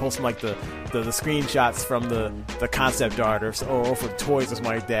remember when you were posting like the screenshots from the concept art or for toys or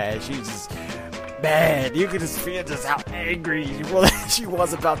something like that. And she just, man, you could just feel just how angry she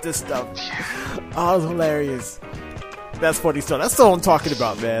was about this stuff. Oh, it was hilarious. That's funny stuff. That's what I'm talking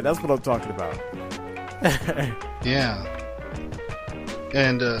about, man. That's what I'm talking about. Yeah.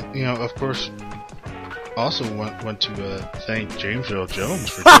 And, of course, also want to thank James Earl Jones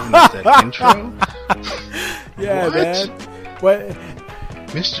for giving us that intro. Yeah, man. What?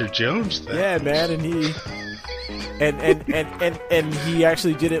 Mr. Jones, then. Yeah, man, and he... And he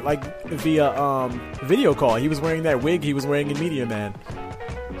actually did it like via video call. He was wearing that wig he was wearing in Media Man.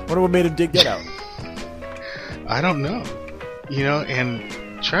 Wonder what made him dig that out. I don't know. And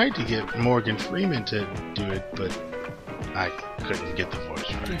tried to get Morgan Freeman to do it, but I couldn't get the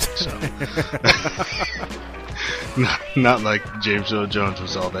voice right. So not like James Earl Jones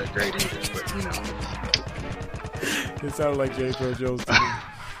was all that great either, but it sounded like James Earl Jones to me.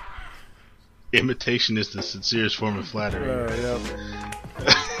 Imitation is the sincerest form of flattery. Yep.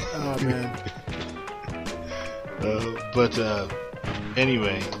 Oh man. But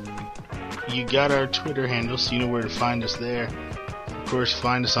anyway, you got our Twitter handle, so you know where to find us there. Of course,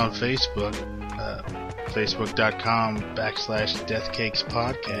 find us on Facebook,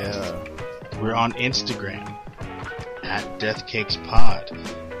 facebook.com/DeathCakesPodcast. Yeah. We're on Instagram at DeathCakesPod.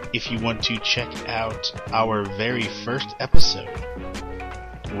 If you want to check out our very first episode,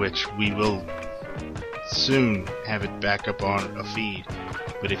 which we will soon have it back up on a feed,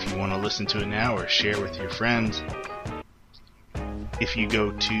 but if you want to listen to it now or share with your friends, if you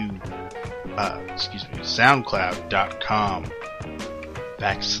go to SoundCloud.com/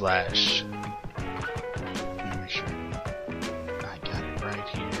 let me make sure I got it right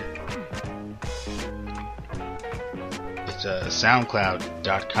here.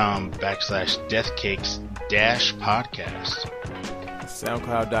 soundcloud.com/deathcakes-podcast.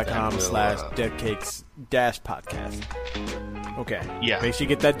 soundcloud.com/deathcakes-podcast. Okay. Yeah. Make sure you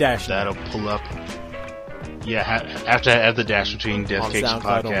get that dash. That'll pull up. Yeah, have to have the dash between Death on Cakes and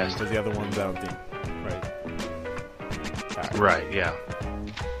SoundCloud only, Podcast. because the other ones I don't think. Right, yeah.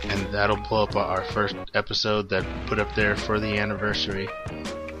 And that'll pull up our first episode that we put up there for the anniversary.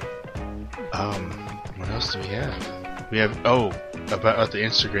 What else do we have? We have, about the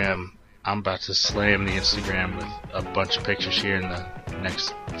Instagram. I'm about to slam the Instagram with a bunch of pictures here in the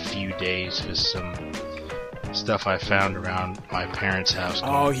next few days with some stuff I found around my parents' house.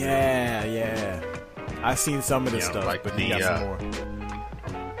 Oh, yeah. I've seen some of this stuff, like but you got some more.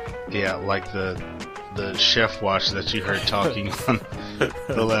 Yeah, like the chef watch that you heard talking on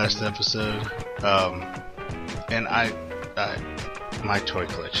the last episode. And my toy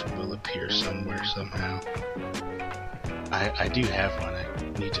collection will appear somewhere somehow. I do have one. I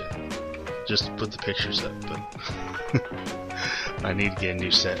need to just put the pictures up, but I need to get a new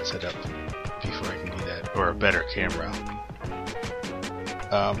set up before I can do that, or a better camera.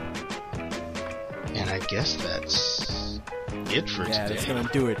 And I guess that's it for today. Yeah, that's gonna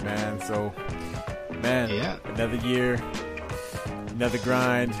do it, man. So, another year, another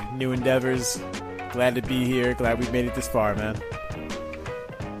grind, new endeavors. Glad to be here. Glad we made it this far, man.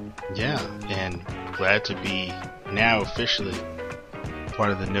 Yeah, and glad to be now officially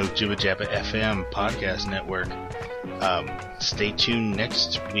part of the No Jibba Jabba FM podcast network. Stay tuned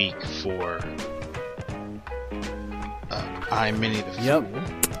next week for I'm Minnie the Fool.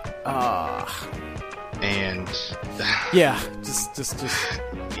 And yeah, just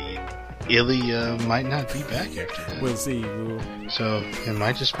Illy might not be back after that. We'll see. So it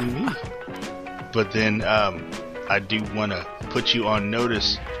might just be me. But then I do want to put you on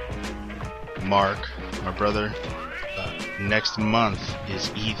notice, Mark, my brother. Next month is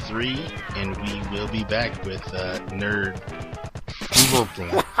E3, and we will be back with Nerd.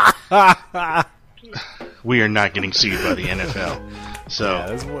 We are not getting sued by the NFL. So,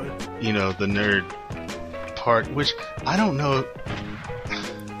 the nerd part, which I don't know,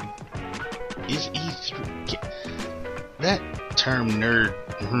 is E3. That term nerd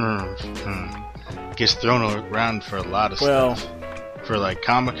gets thrown around for a lot of stuff. For like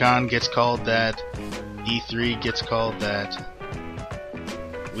Comic-Con gets called that, E3 gets called that.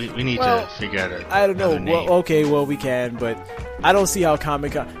 We need to figure out I don't know. name. Well, we can, but I don't see how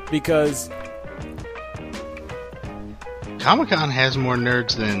Comic-Con, because Comic-Con has more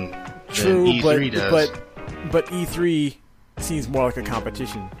nerds than E3 does. But E3 seems more like a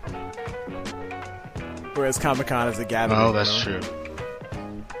competition, whereas Comic-Con is a gathering. Oh, that's true.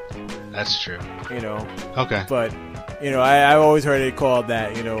 That's true. Okay. But I always heard it called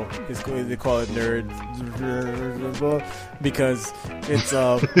that. They call it nerd because it's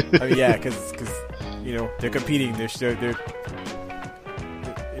because they're competing. They're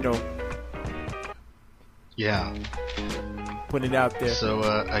yeah, putting it out there. So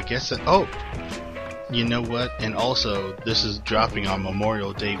I guess you know what? And also, this is dropping on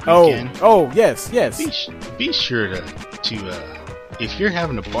Memorial Day weekend. Oh, yes. Be sure to if you're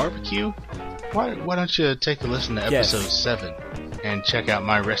having a barbecue, why don't you take a listen to episode 7 and check out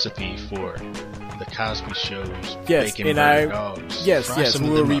my recipe for the Cosby Show's bacon burger dogs. Yes,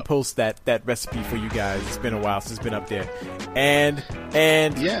 we'll repost that recipe for you guys. It's been a while since it's been up there. And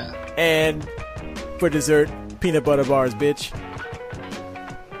for dessert, peanut butter bars, bitch.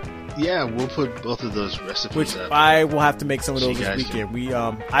 Yeah, we'll put both of those recipes Which up. I will have to make some of those this weekend.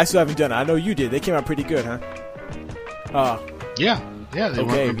 I still haven't done it. I know you did. They came out pretty good, huh? Yeah, they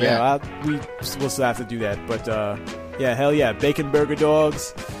weren't bad. We'll still have to do that. But hell yeah, bacon burger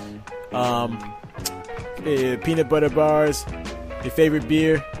dogs, peanut butter bars, your favorite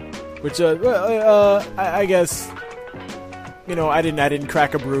beer, which I guess I didn't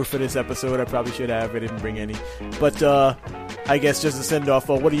crack a brew for this episode. I probably should have. I didn't bring any, but I guess just to send off.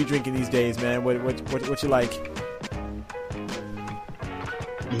 What are you drinking these days, man? What you like?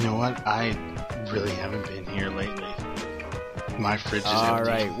 You know what? I really haven't been here lately. My fridge is empty. All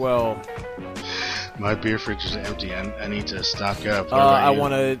right, well, my beer fridge is empty. I need to stock up. I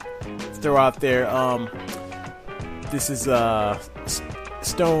want to throw out there. This is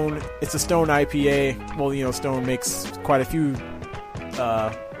Stone. It's a Stone IPA. Well, Stone makes quite a few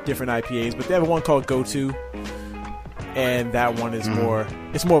different IPAs, but they have one called Go-To, and that one is more.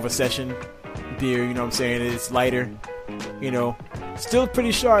 It's more of a session beer. You know what I'm saying? It's lighter. Still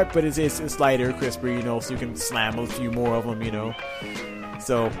pretty sharp, but it's lighter, crisper. So you can slam a few more of them.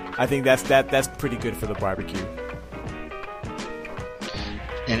 So I think that's pretty good for the barbecue.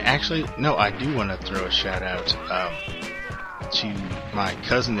 And actually, no, I do want to throw a shout out. to my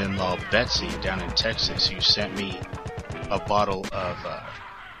cousin-in-law Betsy down in Texas, who sent me a bottle of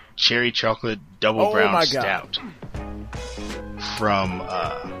cherry chocolate double brown stout from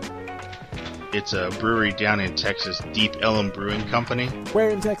it's a brewery down in Texas, Deep Ellum Brewing Company. Where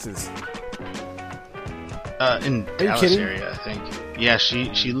in Texas? In Dallas area, I think. Yeah,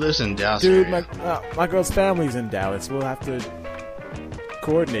 she lives in Dallas Dude, area. my girl's family's in Dallas. We'll have to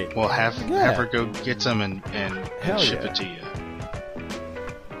coordinate. We'll have her go get some and ship it to you.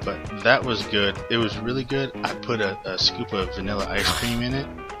 But that was good. It was really good. I put a scoop of vanilla ice cream in it.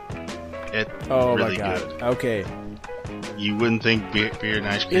 It's really my God. good. Okay. You wouldn't think beer and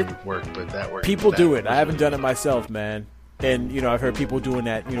ice cream would work, but that worked. People do it. I haven't done it myself, man. And, I've heard people doing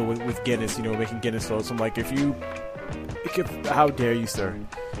that, with Guinness, making Guinness floats. I'm like, how dare you, sir?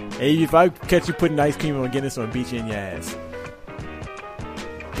 Hey, if I catch you putting ice cream on Guinness, I'm gonna beat you in your ass.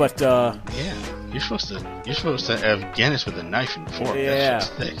 But, yeah, you're supposed to have Guinness with a knife and fork. Yeah. That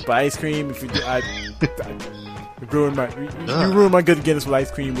shit's thick. But ice cream, if you ruin my good Guinness with ice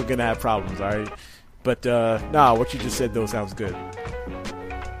cream, we're gonna have problems, alright? But, what you just said, though, sounds good.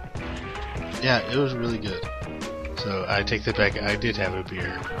 Yeah, it was really good. So I take that back. I did have a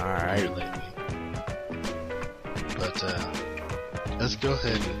beer. Alright. Lately. But let's go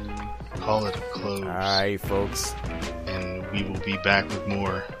ahead and call it a close. Alright, folks. And we will be back with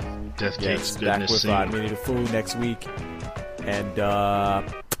more Death Cakes goodness soon. Back with Mini the Fool next week. And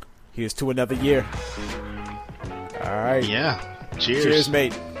here's to another year. Alright. Yeah. Cheers. Cheers,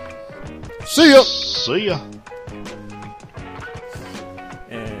 mate. See ya. See ya.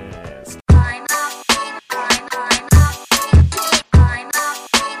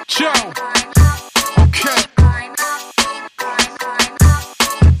 Joe. Okay.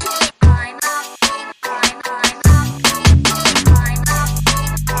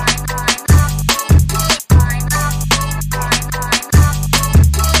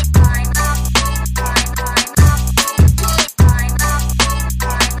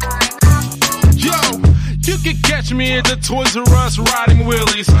 Catch me at the Toys R Us riding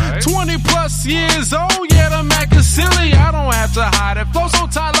wheelies. 20 plus years old, yeah, the Mac is silly. I don't have to hide it. Flow so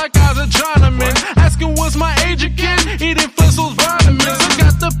tight like I was a Chinaman. Asking what's my age again? Eating Flintstones vitamins. I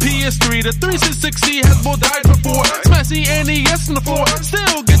got the PS3, the 360 has more died before. Smash the NES on the floor.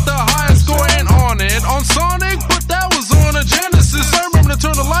 Still get the highest score and on it. On Sonic, but that was on a Genesis. I remember to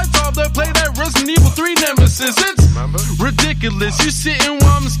turn the lights off. They play that Resident Evil 3 Nemesis. It's ridiculous. You sitting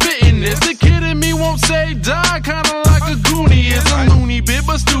while I'm spitting this. The kid in me won't say die. Kinda like a Goonie is a loony bit,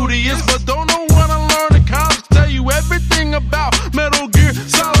 but studious. But don't know what I learned in college. Tell you everything about Metal Gear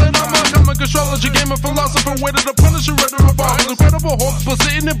Solid. I'm a astrology gamer, philosopher, way to the Punisher, red to revolve. Incredible Hulk, but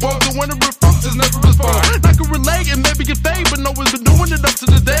sitting in bulk. The winner reflects is never his fault. I can relate and maybe get fade, but no one's been doing it up to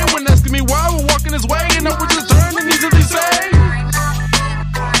the day. When asking me why we're walking his way, and I would just turn and easily say.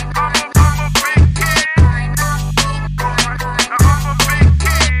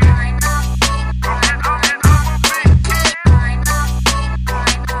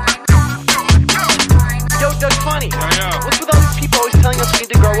 Telling us we need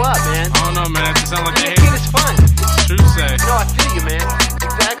to grow up, man. I don't know, man. It sounds like being a kid is fun. True say. No, I feel you, man.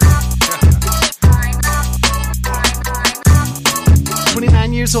 Exactly.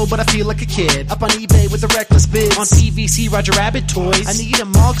 29 years old, but I feel like a kid. Up on eBay with a reckless bid. On PVC, Roger Rabbit toys. I need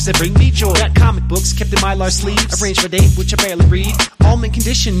them all cause they bring me joy. Got comic books kept in Mylar sleeves. Arranged for date, which I barely read. All mint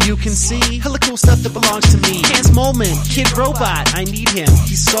condition, you can see. Hella cool stuff that belongs to me. Hans Molman, Kid Robot, I need him.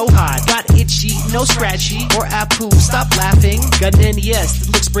 He's so hot. Got itchy, no scratchy. Or Apu, stop laughing. Got an NES that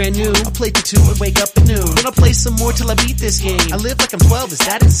looks brand new. I'll play the 2 and wake up at noon. Then I'll play some more till I beat this game. I live like I'm 12, is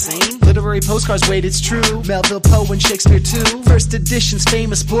that insane? Literary postcards, wait, it's true. Melville Poe and Shakespeare too. First edition's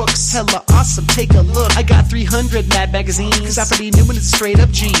famous books. Hella awesome, take a look. I got 300 Mad magazines. Cause Alfred Newman is a straight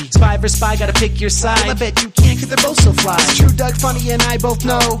up G. Spy vs. Spy, gotta pick your side. Well, I bet you can't cause they're both so fly. It's true, Doug Funny and I both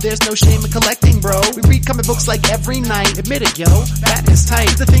know. There's no shame in collecting, bro. We read comic books like every night. Admit it, yo. Batman's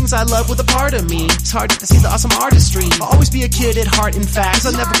tight. The things I love with a part of me. It's hard to see the awesome artistry. I'll always be a kid at heart, in fact.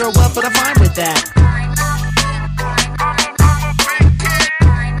 Cause I'll never grow up, but I'm fine with that.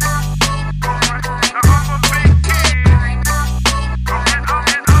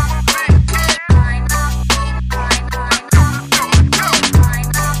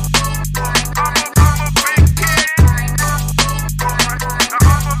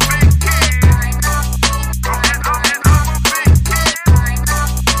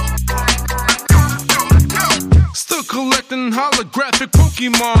 Collecting holographic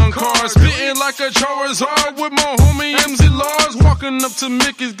Pokemon. F1 cars. Spitting like a Charizard with my homie MZ Laws. Walking up to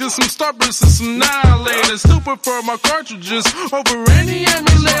Mickey's, get some Starbursts and some Annihilators. Still prefer my cartridges over any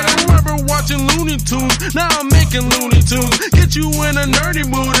emulator. Remember watching Looney Tunes, now I'm making Looney Tunes. Get you in a nerdy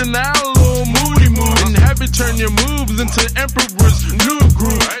mood and now a little moody mood. And have you turn your moves into Emperor's New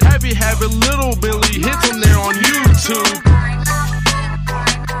Groove. Have you have a little Billy hits on there on YouTube.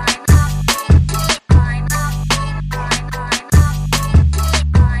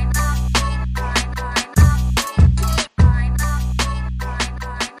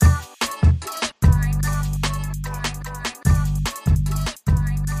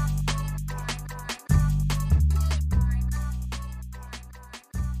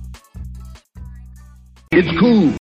 It's cool.